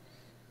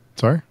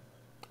 Sorry?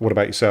 What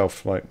about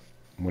yourself? Like,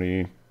 what are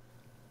you?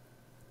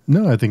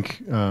 No, I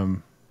think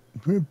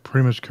we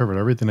pretty much covered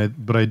everything.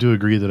 But I do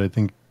agree that I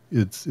think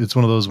it's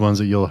one of those ones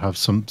that you'll have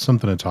something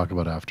to talk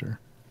about after.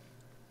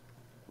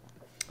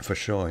 For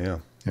sure, yeah.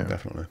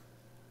 Definitely.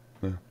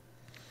 Yeah.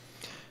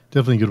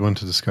 Definitely a good one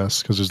to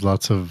discuss because there's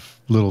lots of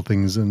little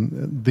things,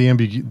 and the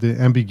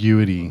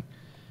ambiguity,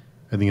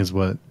 I think, is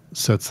what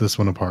sets this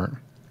one apart.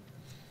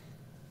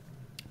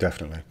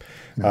 Definitely.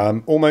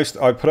 Almost,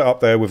 I'd put it up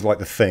there with like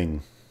The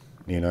Thing,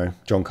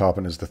 John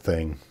Carpenter's The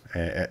Thing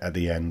at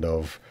the end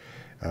of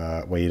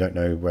where you don't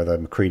know whether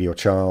McCready or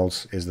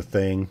Charles is the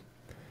thing.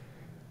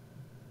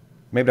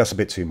 Maybe that's a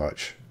bit too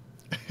much.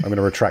 I'm going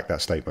to retract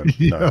that statement.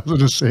 Yeah, I was going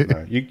to say.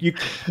 No.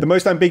 The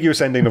most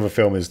ambiguous ending of a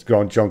film is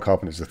John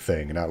Carpenter's The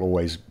Thing, and that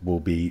always will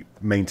be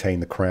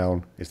maintain the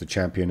crown, is the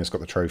champion, it's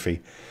got the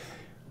trophy.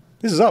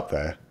 This is up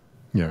there.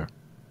 Yeah.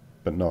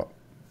 But not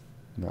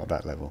at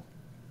that level.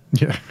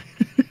 Yeah.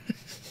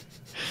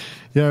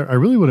 Yeah, I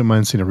really wouldn't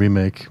mind seeing a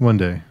remake one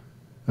day.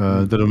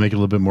 That'll make it a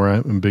little bit more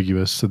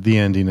ambiguous at the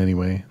ending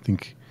anyway, I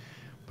think.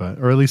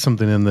 Or at least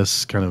something in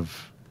this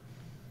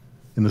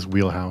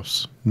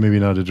wheelhouse. Maybe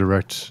not a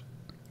direct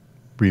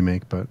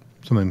remake, but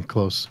something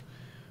close.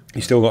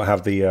 You still got to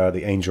have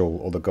the angel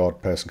or the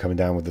god person coming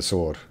down with the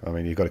sword. I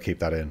mean, you've got to keep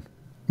that in.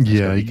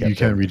 Yeah, you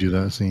can't redo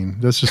that scene.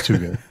 That's just too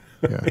good.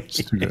 Yeah, it's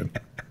too good.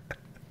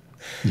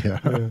 Yeah.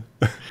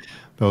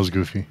 That was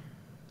goofy.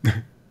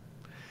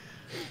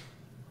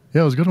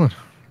 Yeah, it was a good one.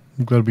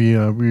 I'm glad we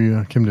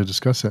came to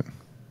discuss it.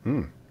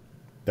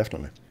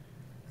 Definitely.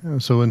 Yeah,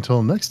 so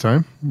until next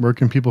time, where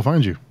can people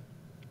find you?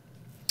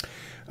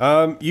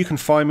 You can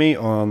find me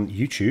on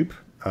YouTube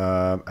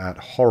at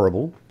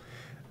Horrible,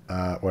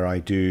 where I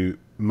do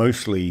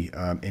mostly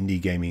indie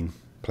gaming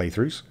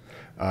playthroughs.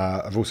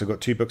 I've also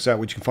got 2 books out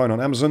which you can find on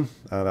Amazon.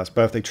 That's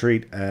Birthday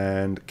Treat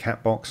and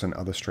Catbox and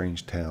Other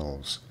Strange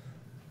Tales.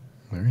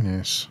 Very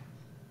nice.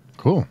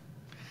 Cool.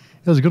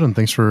 That was a good one.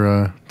 Thanks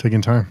for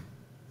taking time.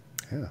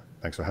 Yeah,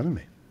 thanks for having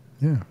me.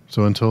 Yeah.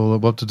 So we'll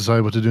have to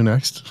decide what to do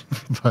next.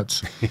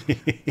 but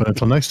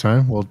until next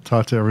time, we'll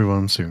talk to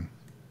everyone soon.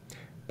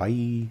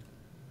 Bye.